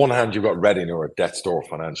on one hand, you've got Reading who are at death's door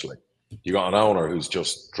financially. You got an owner who's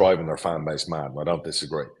just driving their fan base mad, and I don't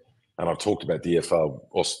disagree. And I've talked about the EFL,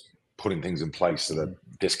 us putting things in place so that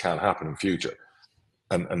this can't happen in future.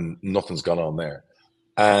 And nothing's gone on there.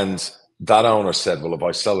 And that owner said, well, if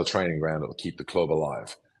I sell the training ground, it'll keep the club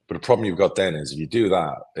alive. But the problem you've got then is if you do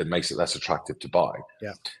that, it makes it less attractive to buy.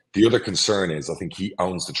 Yeah. The other concern is I think he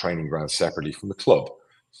owns the training ground separately from the club.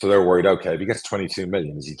 So they're worried, okay, if he gets 22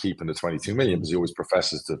 million, is he keeping the 22 million? Because he always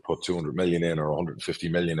professes to put 200 million in or 150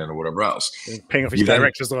 million in or whatever else. Paying off his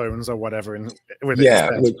director's loans or whatever.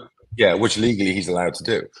 Which legally he's allowed to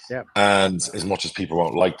do. Yeah. And as much as people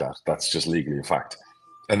won't like that, that's just legally a fact.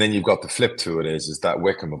 And then you've got the flip to it is that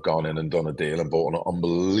Wycombe have gone in and done a deal and bought an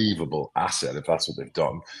unbelievable asset, if that's what they've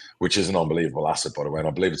done, which is an unbelievable asset, by the way. And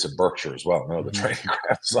I believe it's in Berkshire as well. No, the training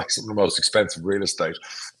ground is like some of the most expensive real estate.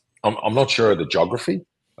 I'm not sure of the geography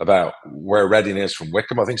about where Reading is from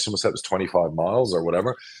Wycombe. I think someone said it was 25 miles or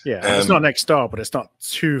whatever. Yeah, it's not next door, but it's not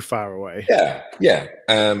too far away. Yeah.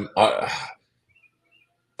 I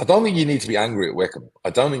don't think you need to be angry at Wycombe. I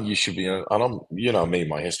don't think you should be, and I'm, you know me,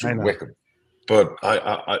 my history with Wycombe. But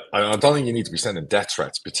I don't think you need to be sending death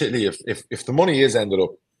threats, particularly if the money is ended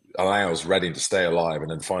up allows Reading to stay alive and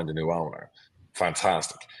then find a new owner.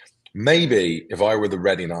 Fantastic. Maybe if I were the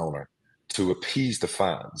Reading owner, to appease the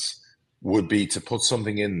fans would be to put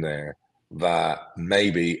something in there that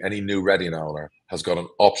maybe any new Reading owner has got an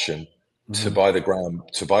option to buy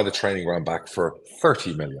the training ground back for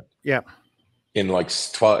 30 million. Yeah. In like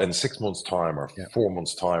 6 months' time or 4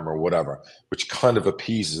 months' time or whatever, which kind of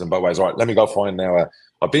appeases them both ways. All right, let me go find now.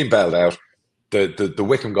 I've been bailed out. The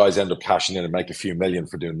Wycombe guys end up cashing in and make a few million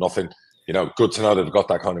for doing nothing. You know, good to know that they've got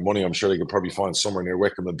that kind of money. I'm sure they could probably find somewhere near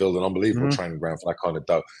Wycombe and build an unbelievable training ground for that kind of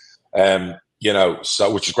dough. You know,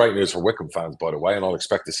 so which is great news for Wycombe fans, by the way. And I'll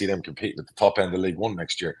expect to see them competing at the top end of League One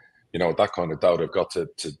next year. You know, with that kind of dough they've got to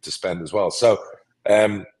spend as well. So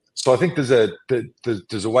I think there's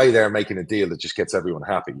a way there making a deal that just gets everyone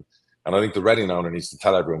happy. And I think the Reading owner needs to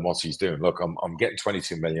tell everyone what he's doing. Look, I'm getting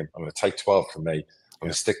 22 million. I'm going to take 12 from me. I'm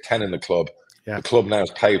going to stick 10 in the club. Yeah. The club now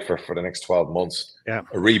is paid for the next 12 months. Yeah.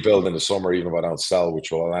 A rebuild in the summer, even if I don't sell,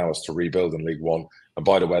 which will allow us to rebuild in League One. And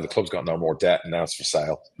by the way, the club's got no more debt and now it's for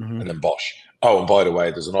sale. And then Posh. Oh, and by the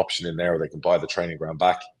way, there's an option in there where they can buy the training ground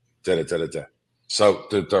back. So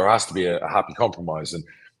there has to be a happy compromise.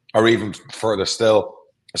 Or even further still,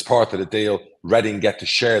 as part of the deal, Reading get to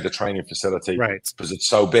share the training facility because it's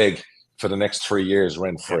so big for the next 3 years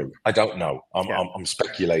rent free. I don't know. I'm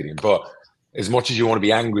speculating. But as much as you want to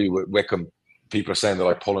be angry with Wycombe, people are saying they're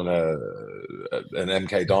like pulling an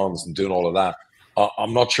MK Dons and doing all of that.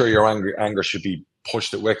 I'm not sure your anger should be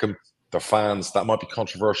pushed at Wycombe. The fans, that might be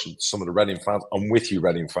controversial to some of the Reading fans. I'm with you,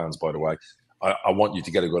 Reading fans, by the way. I want you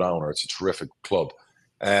to get a good owner. It's a terrific club.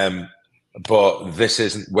 But this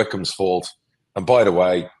isn't Wycombe's fault. And by the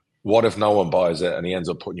way, what if no one buys it and he ends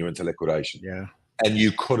up putting you into liquidation? Yeah. And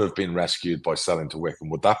you could have been rescued by selling to Wycombe.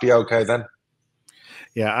 Would that be okay then?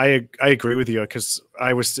 Yeah, I agree with you, because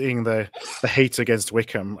I was seeing the hate against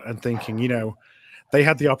Wycombe and thinking, you know, they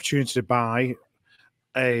had the opportunity to buy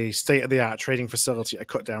a state-of-the-art trading facility at a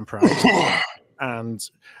cut-down price. And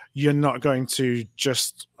you're not going to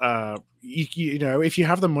just, you know, if you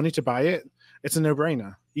have the money to buy it, it's a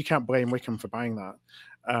no-brainer. You can't blame Wycombe for buying that.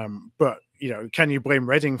 But, you know, can you blame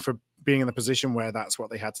Reading for being in the position where that's what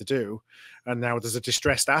they had to do, and now there's a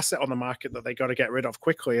distressed asset on the market that they got to get rid of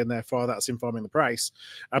quickly, and therefore that's informing the price.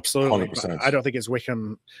 Absolutely, 100%. I don't think it's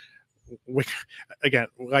Wycombe. Again,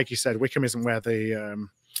 like you said, Wycombe isn't where the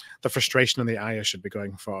frustration and the ire should be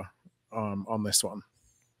going for on this one.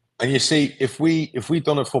 And you see, if we'd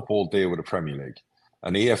done a football deal with the Premier League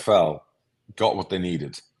and the EFL got what they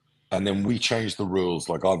needed, and then we changed the rules,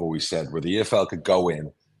 like I've always said, where the EFL could go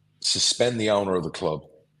in, suspend the owner of the club,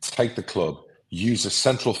 take the club, use a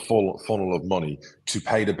central funnel of money to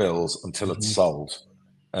pay the bills until it's sold.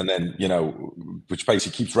 And then, you know, which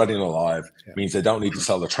basically keeps Reading alive, means they don't need to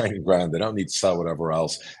sell the training ground, they don't need to sell whatever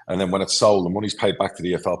else. And then when it's sold, the money's paid back to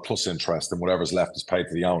the EFL plus interest, and whatever's left is paid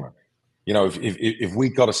to the owner. You know, if we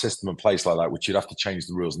got a system in place like that, which you'd have to change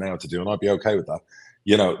the rules now to do, and I'd be okay with that,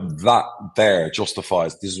 you know, that there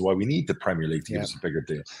justifies, this is why we need the Premier League to give us a bigger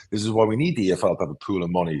deal. This is why we need the EFL to have a pool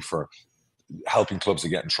of money for helping clubs that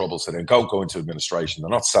get in trouble, so they go into administration. They're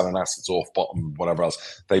not selling assets off bottom, whatever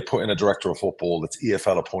else. They put in a director of football that's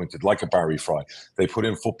EFL appointed, like a Barry Fry. They put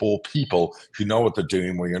in football people who know what they're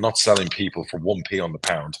doing, where you're not selling people for 1p on the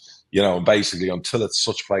pound, you know, and basically until it's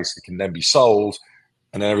such place that can then be sold,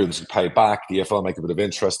 and then everyone's paid back. The EFL make a bit of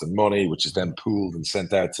interest and money, which is then pooled and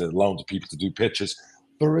sent out to loan to people to do pitches.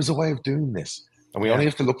 There is a way of doing this. And we only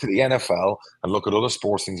have to look to the NFL and look at other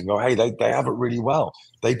sports things and go, hey, they have it really well.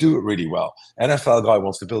 They do it really well. NFL guy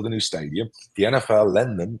wants to build a new stadium. The NFL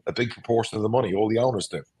lend them a big proportion of the money. All the owners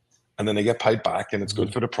do. And then they get paid back, and it's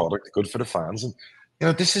good for the product, good for the fans. And, you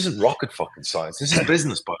know, this isn't rocket fucking science. This is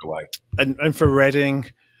business, by the way. And for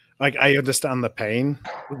Reading, like, I understand the pain.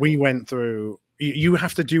 We went through... You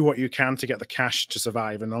have to do what you can to get the cash to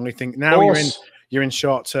survive, and only think now you're in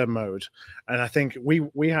short-term mode. And I think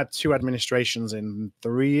we had 2 administrations in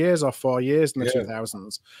 3 years or 4 years in the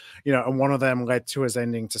 2000s, you know, and one of them led to us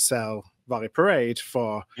ending to sell Valley Parade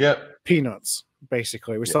for peanuts.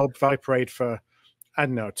 Basically, we sold Valley Parade for, I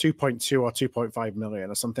don't know, 2.2 or 2.5 million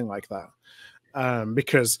or something like that,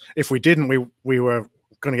 because if we didn't, we were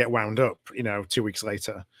going to get wound up, you know, 2 weeks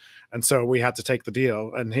later. And so we had to take the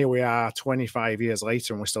deal, and here we are 25 years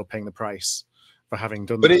later, and we're still paying the price for having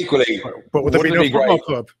done that. But equally, but would there be no football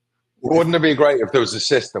club? Wouldn't it be great if there was a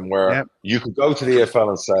system where you could go to the EFL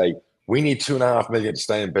and say, we need 2.5 million to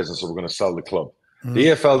stay in business, or we're going to sell the club. The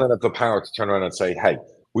EFL then have the power to turn around and say, hey,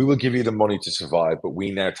 we will give you the money to survive, but we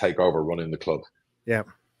now take over running the club. Yeah.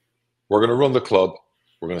 We're going to run the club.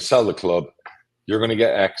 We're going to sell the club. You're going to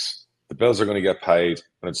get X. The bills are going to get paid,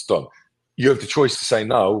 and it's done. You have the choice to say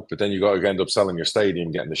no, but then you got to end up selling your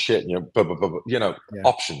stadium, getting the shit, and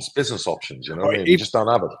options, business options. You know what I mean? You just don't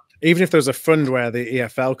have it. Even if there's a fund where the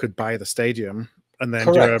EFL could buy the stadium and then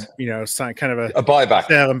do a kind of a buyback,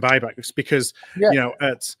 sale and buyback, because you know,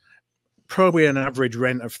 at probably an average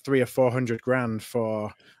rent of 300 or 400 grand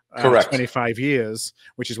for 25 years,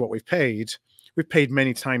 which is what we've paid. We've paid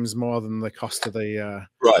many times more than the cost of the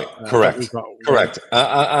correct.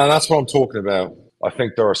 And that's what I'm talking about. I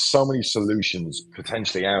think there are so many solutions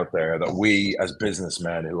potentially out there that we as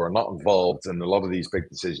businessmen who are not involved in a lot of these big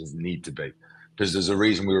decisions need to be. Because there's a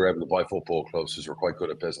reason we were able to buy football clubs, because we're quite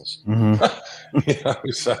good at business. You know,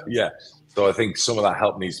 so I think some of that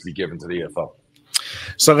help needs to be given to the EFL.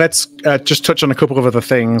 So let's just touch on a couple of other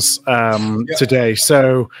things today.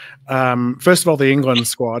 So first of all, the England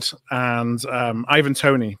squad and Ivan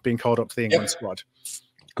Toney being called up to the England squad.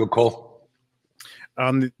 Good call.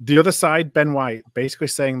 On the other side, Ben White basically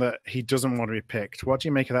saying that he doesn't want to be picked. What do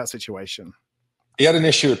you make of that situation? He had an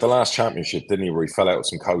issue at the last championship, didn't he, where he fell out with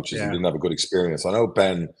some coaches and didn't have a good experience. I know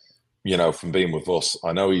Ben, you know, from being with us,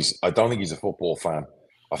 I don't think he's a football fan.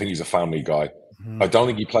 I think he's a family guy. I don't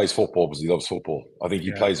think he plays football because he loves football. I think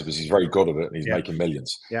he plays it because he's very good at it and he's making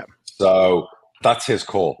millions. So that's his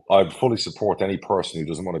call. I fully support any person who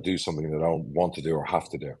doesn't want to do something they don't want to do or have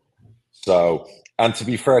to do. So, and to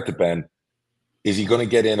be fair to Ben, is he going to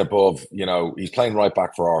get in above, you know, he's playing right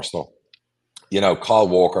back for Arsenal. You know, Kyle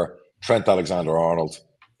Walker, Trent Alexander-Arnold,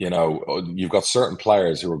 you know, you've got certain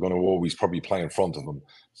players who are going to always probably play in front of him.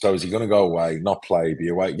 So is he going to go away, not play, be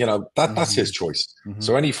away? You know, that's his choice.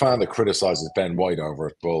 So any fan that criticizes Ben White over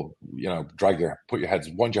it will, you know,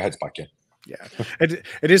 wind your heads back in. Yeah,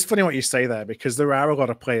 it is funny what you say there, because there are a lot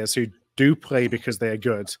of players who do play because they are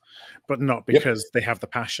good, but not because they have the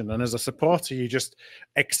passion. And as a supporter, you just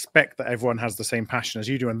expect that everyone has the same passion as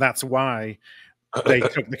you do. And that's why they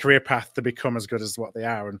took the career path to become as good as what they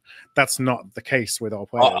are. And that's not the case with all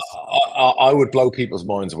players. I would blow people's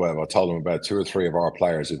minds away if I told them about 2 or 3 of our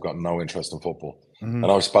players who've got no interest in football. And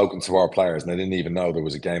I've spoken to our players and they didn't even know there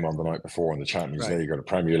was a game on the night before in the Champions League or the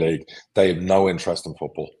Premier League. They have no interest in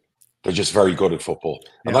football. They're just very good at football,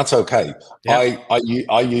 and that's okay.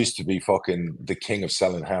 I used to be fucking the king of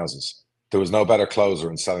selling houses. There was no better closer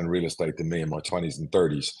in selling real estate than me in my 20s and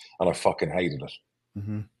 30s, and I fucking hated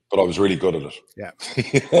it. But I was really good at it. Yeah.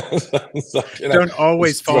 So, don't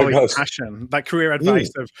always follow your passion. That career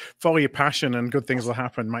advice of follow your passion and good things will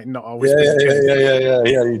happen might not always be the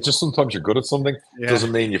case. Yeah. Just sometimes you're good at something.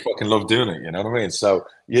 Doesn't mean you fucking love doing it. You know what I mean? So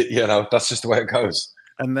you know, that's just the way it goes.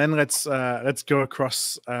 And then let's go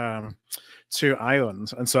across to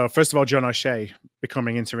Ireland. And so first of all, John O'Shea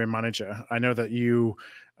becoming interim manager. I know that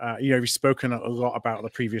you've spoken a lot about the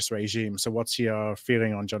previous regime. So what's your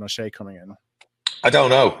feeling on John O'Shea coming in? I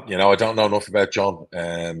don't know. You know, I don't know enough about John.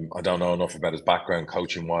 I don't know enough about his background,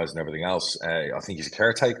 coaching wise, and everything else. I think he's a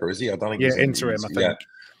caretaker, is he? I don't think he's interim. I think. Yeah.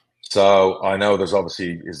 So I know there's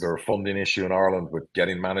obviously, is there a funding issue in Ireland with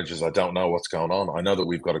getting managers? I don't know what's going on. I know that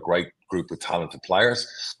we've got a great group of talented players.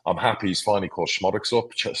 I'm happy he's finally called 𝗛𝗿𝗱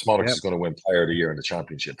up. 𝗛𝗿𝗱 is going to win Player of the Year in the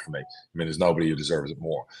Championship for me. I mean, there's nobody who deserves it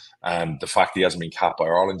more. And the fact he hasn't been capped by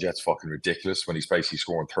Ireland yet is fucking ridiculous when he's basically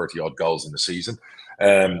scoring 30-odd goals in the season.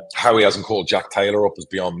 How he hasn't called Jack Taylor up is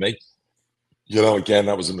beyond me. You know, again,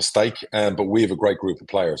 that was a mistake. But we have a great group of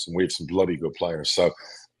players, and we have some bloody good players. So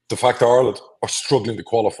the fact that Ireland are struggling to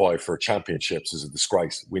qualify for championships is a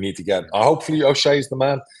disgrace. We need to get, hopefully O'Shea is the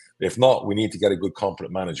man. If not, we need to get a good,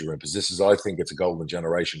 competent manager in, because this is, I think it's a golden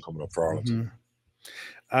generation coming up for Ireland.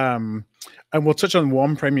 And we'll touch on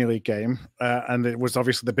one Premier League game, and it was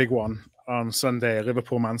obviously the big one on Sunday,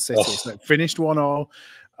 Liverpool Man City. So it finished 1-1.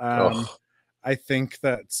 I think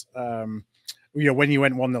that when you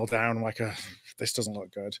went 1-0 down, like this doesn't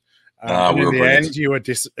look good. And in the end,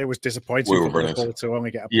 it was disappointing for Liverpool to only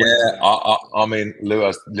get a point. Yeah, I mean,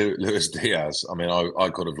 Luis Diaz. I mean, I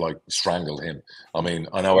could have like strangled him. I mean,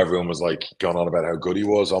 I know everyone was like going on about how good he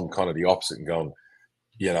was. I'm kind of the opposite and going,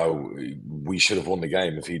 you know, we should have won the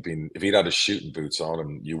game if he'd had his shooting boots on.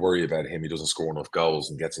 And you worry about him, he doesn't score enough goals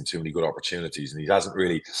and gets in too many good opportunities, and he hasn't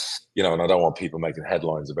really, you know. And I don't want people making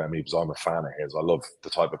headlines about me because I'm a fan of his. I love the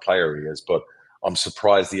type of player he is, but I'm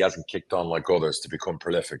surprised he hasn't kicked on like others to become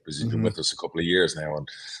prolific, because he's been with us a couple of years now, and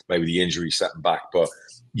maybe the injury set him back. But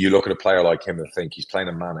you look at a player like him and think he's playing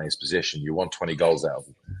in Mane's position. You want 20 goals out of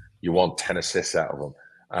him. You want 10 assists out of him.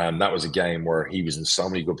 And that was a game where he was in so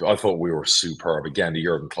many good. I thought we were superb. Again, the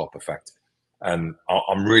Jurgen Klopp effect. And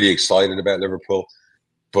I'm really excited about Liverpool.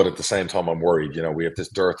 But at the same time, I'm worried. You know, we have this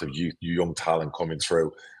dearth of young talent coming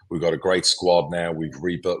through. We've got a great squad now. We've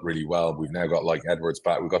rebuilt really well. We've now got like Edwards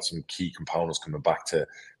back. We've got some key components coming back to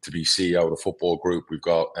be CEO of the football group. We've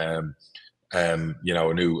got you know,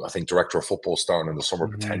 a new, I think, director of football starting in the summer,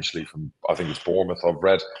 potentially from, I think it's Bournemouth, I've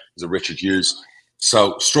read. Is it Richard Hughes?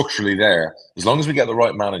 So structurally there, as long as we get the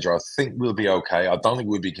right manager, I think we'll be okay. I don't think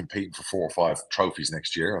we'll be competing for 4 or 5 trophies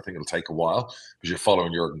next year. I think it'll take a while because you're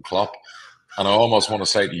following Jurgen Klopp. And I almost want to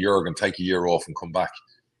say to Jurgen, take a year off and come back.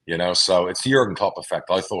 You know, so it's the Jurgen Klopp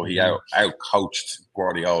effect. I thought he out-coached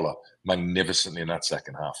Guardiola magnificently in that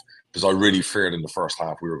second half, because I really feared in the first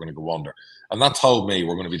half we were going to go under. And that told me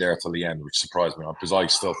we're going to be there till the end, which surprised me, because I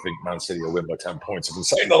still think Man City will win by 10 points. I've been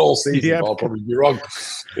saying that all season, but I'll probably be wrong.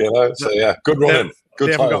 You know, so yeah, good running.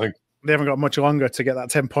 Good time, I think. They haven't got much longer to get that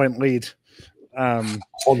 10-point lead.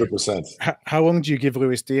 100%. How long do you give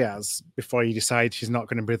Luis Diaz before you decide he's not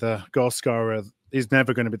going to be the goal scorer? He's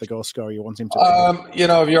never going to be the goal scorer you want him to be. You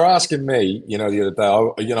know, if you're asking me, you know, the other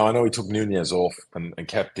day, you know, I know he took Nunez off and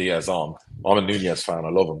kept Diaz on. I'm a Nunez fan. I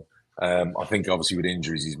love him. I think obviously with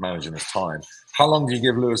injuries, he's managing his time. How long do you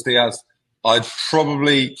give Luis Diaz? I'd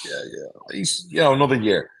probably, he's, you know, another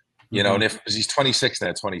year. You know, and because he's 26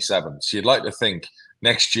 now, 27. So you'd like to think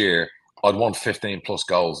next year I'd want 15 plus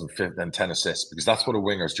goals and 10 assists, because that's what a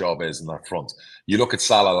winger's job is in that front. You look at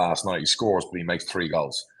Salah last night, he scores, but he makes 3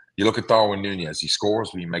 goals. You look at Darwin Nunez, he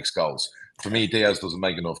scores, but he makes goals. For me, Diaz doesn't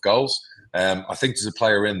make enough goals. I think there's a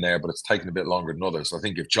player in there, but it's taken a bit longer than others. I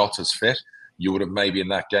think if Jota's fit, you would have maybe in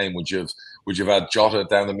that game, would you have had Jota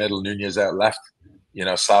down the middle, Nunez out left, you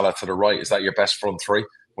know, Salah to the right? Is that your best front three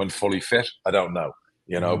when fully fit? I don't know.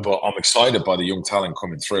 You know, but I'm excited by the young talent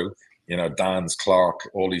coming through. You know, Dans, Clark,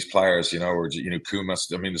 all these players, you know, or, you know,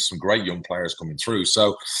 Kumas. I mean, there's some great young players coming through.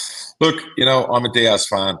 So, look, you know, I'm a Diaz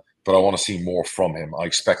fan, but I want to see more from him. I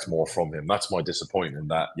expect more from him. That's my disappointment,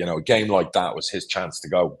 that, you know, a game like that was his chance to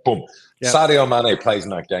go, boom. Yep. Sadio Mane plays in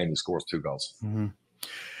that game, he scores 2 goals.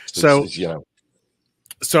 So, you know.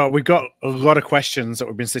 So we've got a lot of questions that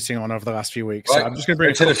we've been sitting on over the last few weeks. Right. So I'm just going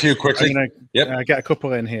to bring a few quickly. Get a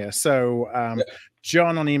couple in here. So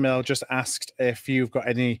John on email just asked if you've got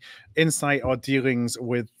any insight or dealings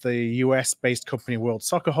with the US-based company World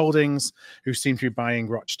Soccer Holdings, who seem to be buying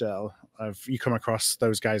Rochdale. Have you come across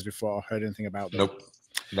those guys before? Heard anything about them? Nope.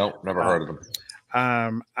 No, never heard of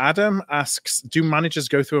them. Adam asks, do managers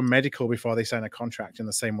go through a medical before they sign a contract in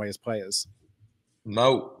the same way as players?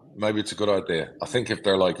 No, maybe it's a good idea. I think if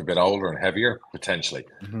they're like a bit older and heavier, potentially.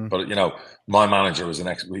 But you know, my manager was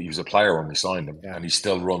he was a player when we signed him, and he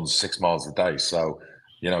still runs 6 miles a day. So,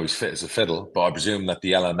 you know, he's fit as a fiddle. But I presume that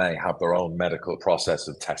the LMA have their own medical process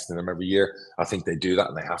of testing them every year. I think they do that,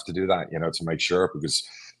 and they have to do that, you know, to make sure, because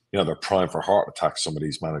you know, they're prime for heart attacks, some of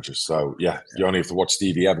these managers. So, yeah, you only have to watch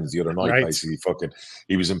Stevie Evans the other night, basically.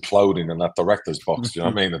 He was imploding in that director's box, you know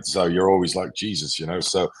what I mean? And so you're always like, Jesus, you know?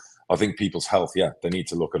 So I think people's health, they need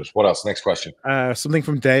to look at it. What else? Next question. Something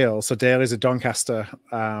from Dale. So Dale is a Doncaster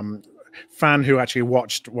fan who actually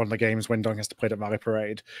watched one of the games when Doncaster played at Valley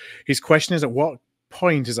Parade. His question is, at what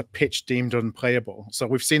point is a pitch deemed unplayable? So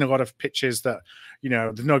we've seen a lot of pitches that, you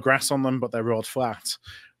know, there's no grass on them, but they're rolled flat.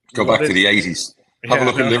 Go back to the 80s. Have a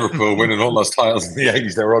look at Liverpool winning all those titles in the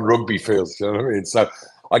 80s. They were on rugby fields. You know what I mean? So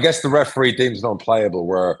I guess the referee deems it unplayable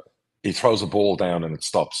where he throws a ball down and it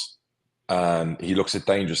stops. And he looks at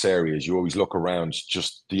dangerous areas. You always look around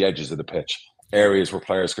just the edges of the pitch, areas where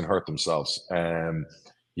players can hurt themselves.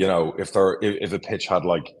 You know, if a pitch had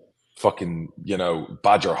like fucking, you know,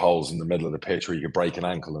 badger holes in the middle of the pitch where you could break an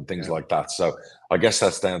ankle and things like that. So I guess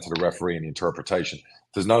that's down to the referee and the interpretation.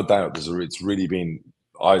 There's no doubt it's really been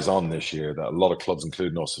eyes on this year that a lot of clubs,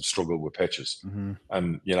 including us, have struggled with pitches.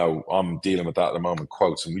 And, you know, I'm dealing with that at the moment,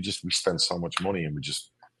 quotes, and we spend so much money and we're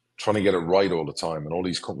just trying to get it right all the time. And all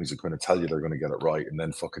these companies are going to tell you they're going to get it right. And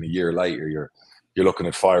then fucking a year later, you're looking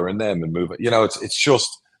at firing them and moving. You know, it's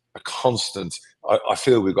just a constant. I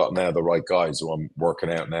feel we've got now the right guys who I'm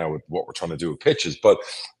working out now with what we're trying to do with pitches. But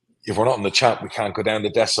if we're not in the chat, we can't go down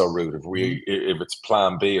the Deso route. If it's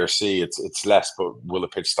plan B or C, it's less, but will the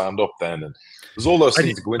pitch stand up then? And there's all those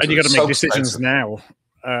things to go into. And you got to make decisions now.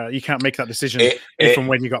 You can't make that decision if and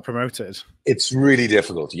when you got promoted. It's really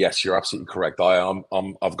difficult. Yes, you're absolutely correct.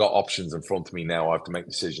 I've got options in front of me now. I have to make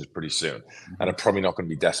decisions pretty soon, and I'm probably not going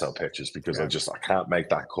to be Deso pitches because I can't make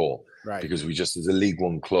that call. Right. Because as a League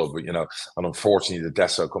One club, you know, and unfortunately the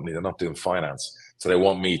Deso company, they're not doing finance, so they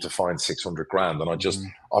want me to find 600 grand, and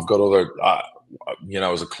I've got other, you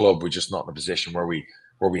know, as a club, we're just not in a position where we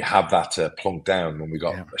have that to plunk down when we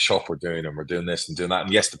got a shop we're doing and we're doing this and doing that.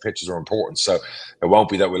 And yes, the pitches are important. So it won't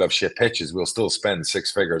be that we'll have shit pitches. We'll still spend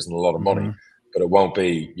 6 figures and a lot of money, but it won't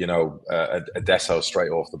be, you know, a Deso straight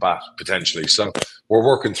off the bat, potentially. So we're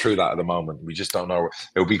working through that at the moment. We just don't know.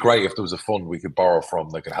 It would be great if there was a fund we could borrow from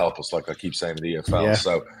that could help us, like I keep saying in the EFL. Yeah.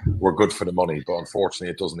 So we're good for the money, but unfortunately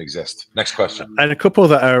it doesn't exist. Next question. And a couple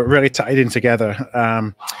that are really tied in together.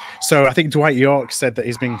 So I think Dwight York said that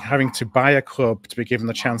he's been having to buy a club to be given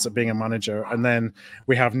the chance at being a manager. And then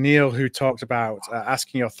we have Neil, who talked about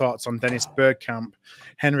asking your thoughts on Dennis Bergkamp,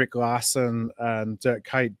 Henrik Larsson, and Dirk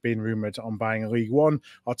Kuyt being rumoured on buying a League One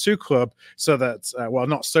or Two club, so that, well,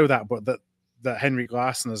 not so that, but that Henrik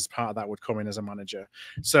Larsson as part of that would come in as a manager.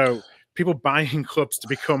 So people buying clubs to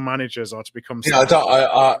become managers or to become... Yeah,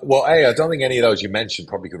 I don't think any of those you mentioned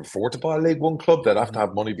probably could afford to buy a League One club. They'd have to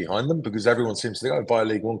have money behind them, because everyone seems to think, oh, buy a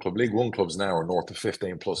League One club. League One clubs now are north of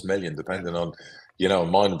 15+ million, depending on, you know,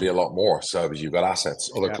 mine would be a lot more. So because you've got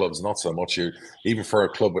assets, other clubs not so much. Even for a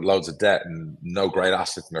club with loads of debt and no great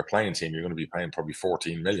assets in their playing team, you're going to be paying probably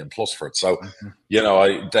 14 million plus for it. So, you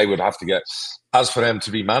know, they would have to get... As for them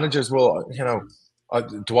to be managers, well, you know,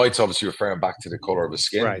 Dwight's obviously referring back to the colour of his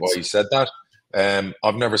skin, why he said that.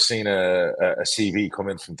 I've never seen a CV come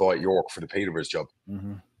in from Dwight York for the Peterborough job.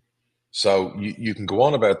 So you can go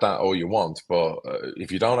on about that all you want, but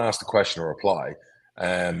if you don't ask the question or reply,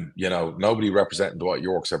 you know, nobody representing Dwight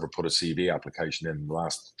York's ever put a CV application in the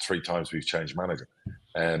last 3 times we've changed manager.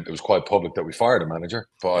 It was quite public that we fired a manager,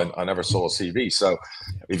 but I never saw a CV. So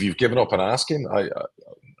if you've given up on asking,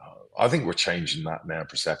 I think we're changing that now,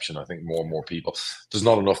 perception. I think more and more people, there's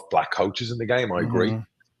not enough black coaches in the game, I agree.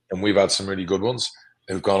 And we've had some really good ones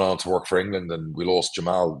who've gone on to work for England, and we lost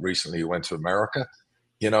Jamal recently who went to America.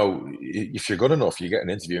 You know, if you're good enough, you get an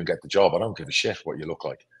interview and get the job. I don't give a shit what you look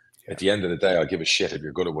like. At the end of the day, I give a shit if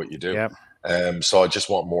you're good at what you do. So I just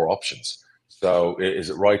want more options. So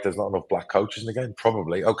is it right there's not enough black coaches in the game?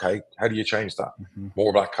 Probably. Okay, how do you change that?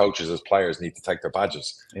 More black coaches as players need to take their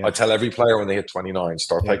badges. I tell every player when they hit 29,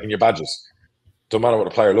 start taking your badges. Don't matter what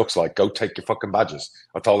the player looks like, go take your fucking badges.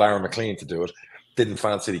 I told Aaron McLean to do it. Didn't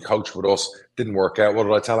fancy the coach with us. Didn't work out. What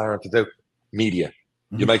did I tell Aaron to do? Media.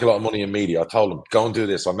 You make a lot of money in media. I told him, go and do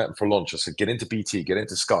this. I met him for lunch. I said, get into BT, get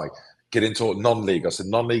into Sky, get into non-league. I said,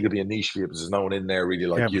 non-league will be a niche for you because there's no one in there really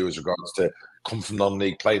like you as regards to come from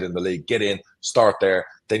non-league, played in the league, get in, start there.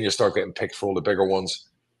 Then you start getting picked for all the bigger ones.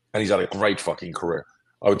 And he's had a great fucking career.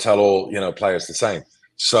 I would tell all, you know, players the same.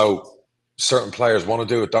 So certain players want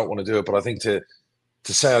to do it, don't want to do it. But I think to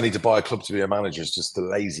say I need to buy a club to be a manager is just the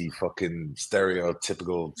lazy, fucking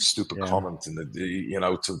stereotypical, stupid comment. And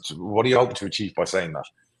what are you hoping to achieve by saying that?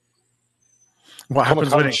 What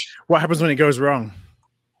happens when it goes wrong?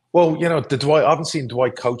 Well, I haven't seen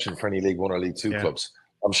Dwight coaching for any League One or League Two clubs.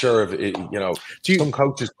 I'm sure some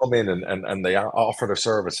coaches come in and they offer their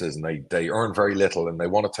services and they earn very little and they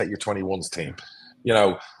want to take your 21s team.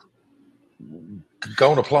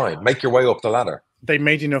 Go and apply, make your way up the ladder. They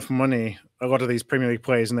made enough money, a lot of these Premier League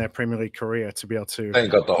players in their Premier League career, to be able to they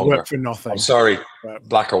ain't got the hunger. Work for nothing. I'm sorry,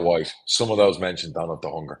 black or white. Some of those mentioned don't have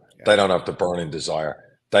the hunger. Yeah. They don't have the burning desire.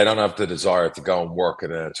 They don't have the desire to go and work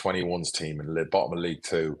at a 21s team in the bottom of League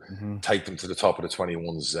Two, take them to the top of the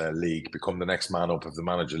 21s league, become the next man up if the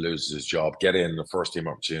manager loses his job, get in the first team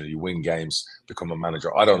opportunity, win games, become a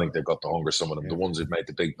manager. I don't think they've got the hunger, some of them. The ones who've made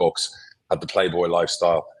the big bucks, had the playboy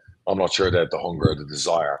lifestyle, I'm not sure they have the hunger or the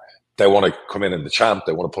desire. They want to come in the champ,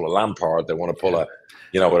 they want to pull a Lampard, they want to pull a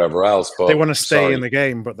whatever else. But they want to stay in the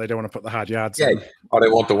game, but they don't want to put the hard yards in. Or they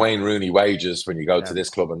want the Wayne Rooney wages when you go to this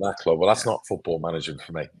club and that club. Well, that's not football management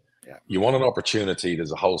for me. Yeah. You want an opportunity.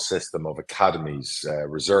 There's a whole system of academies,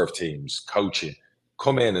 reserve teams, coaching.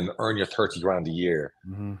 Come in and earn your 30 grand a year,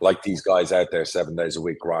 like these guys out there 7 days a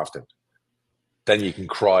week grafting. Then you can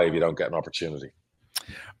cry if you don't get an opportunity.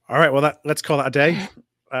 All right, well, let's call that a day.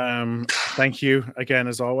 Thank you again,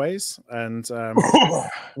 as always. And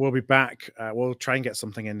we'll be back. We'll try and get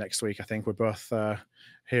something in next week. I think we're both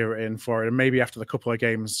here in for it, and maybe after the couple of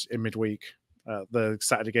games in midweek. The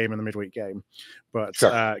Saturday game and the midweek game. But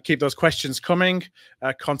keep those questions coming.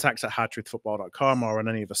 Contact at hardtruthfootball.com or on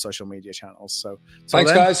any of the social media channels. So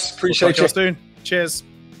thanks, guys. Appreciate you. Soon. Cheers.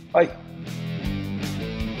 Bye.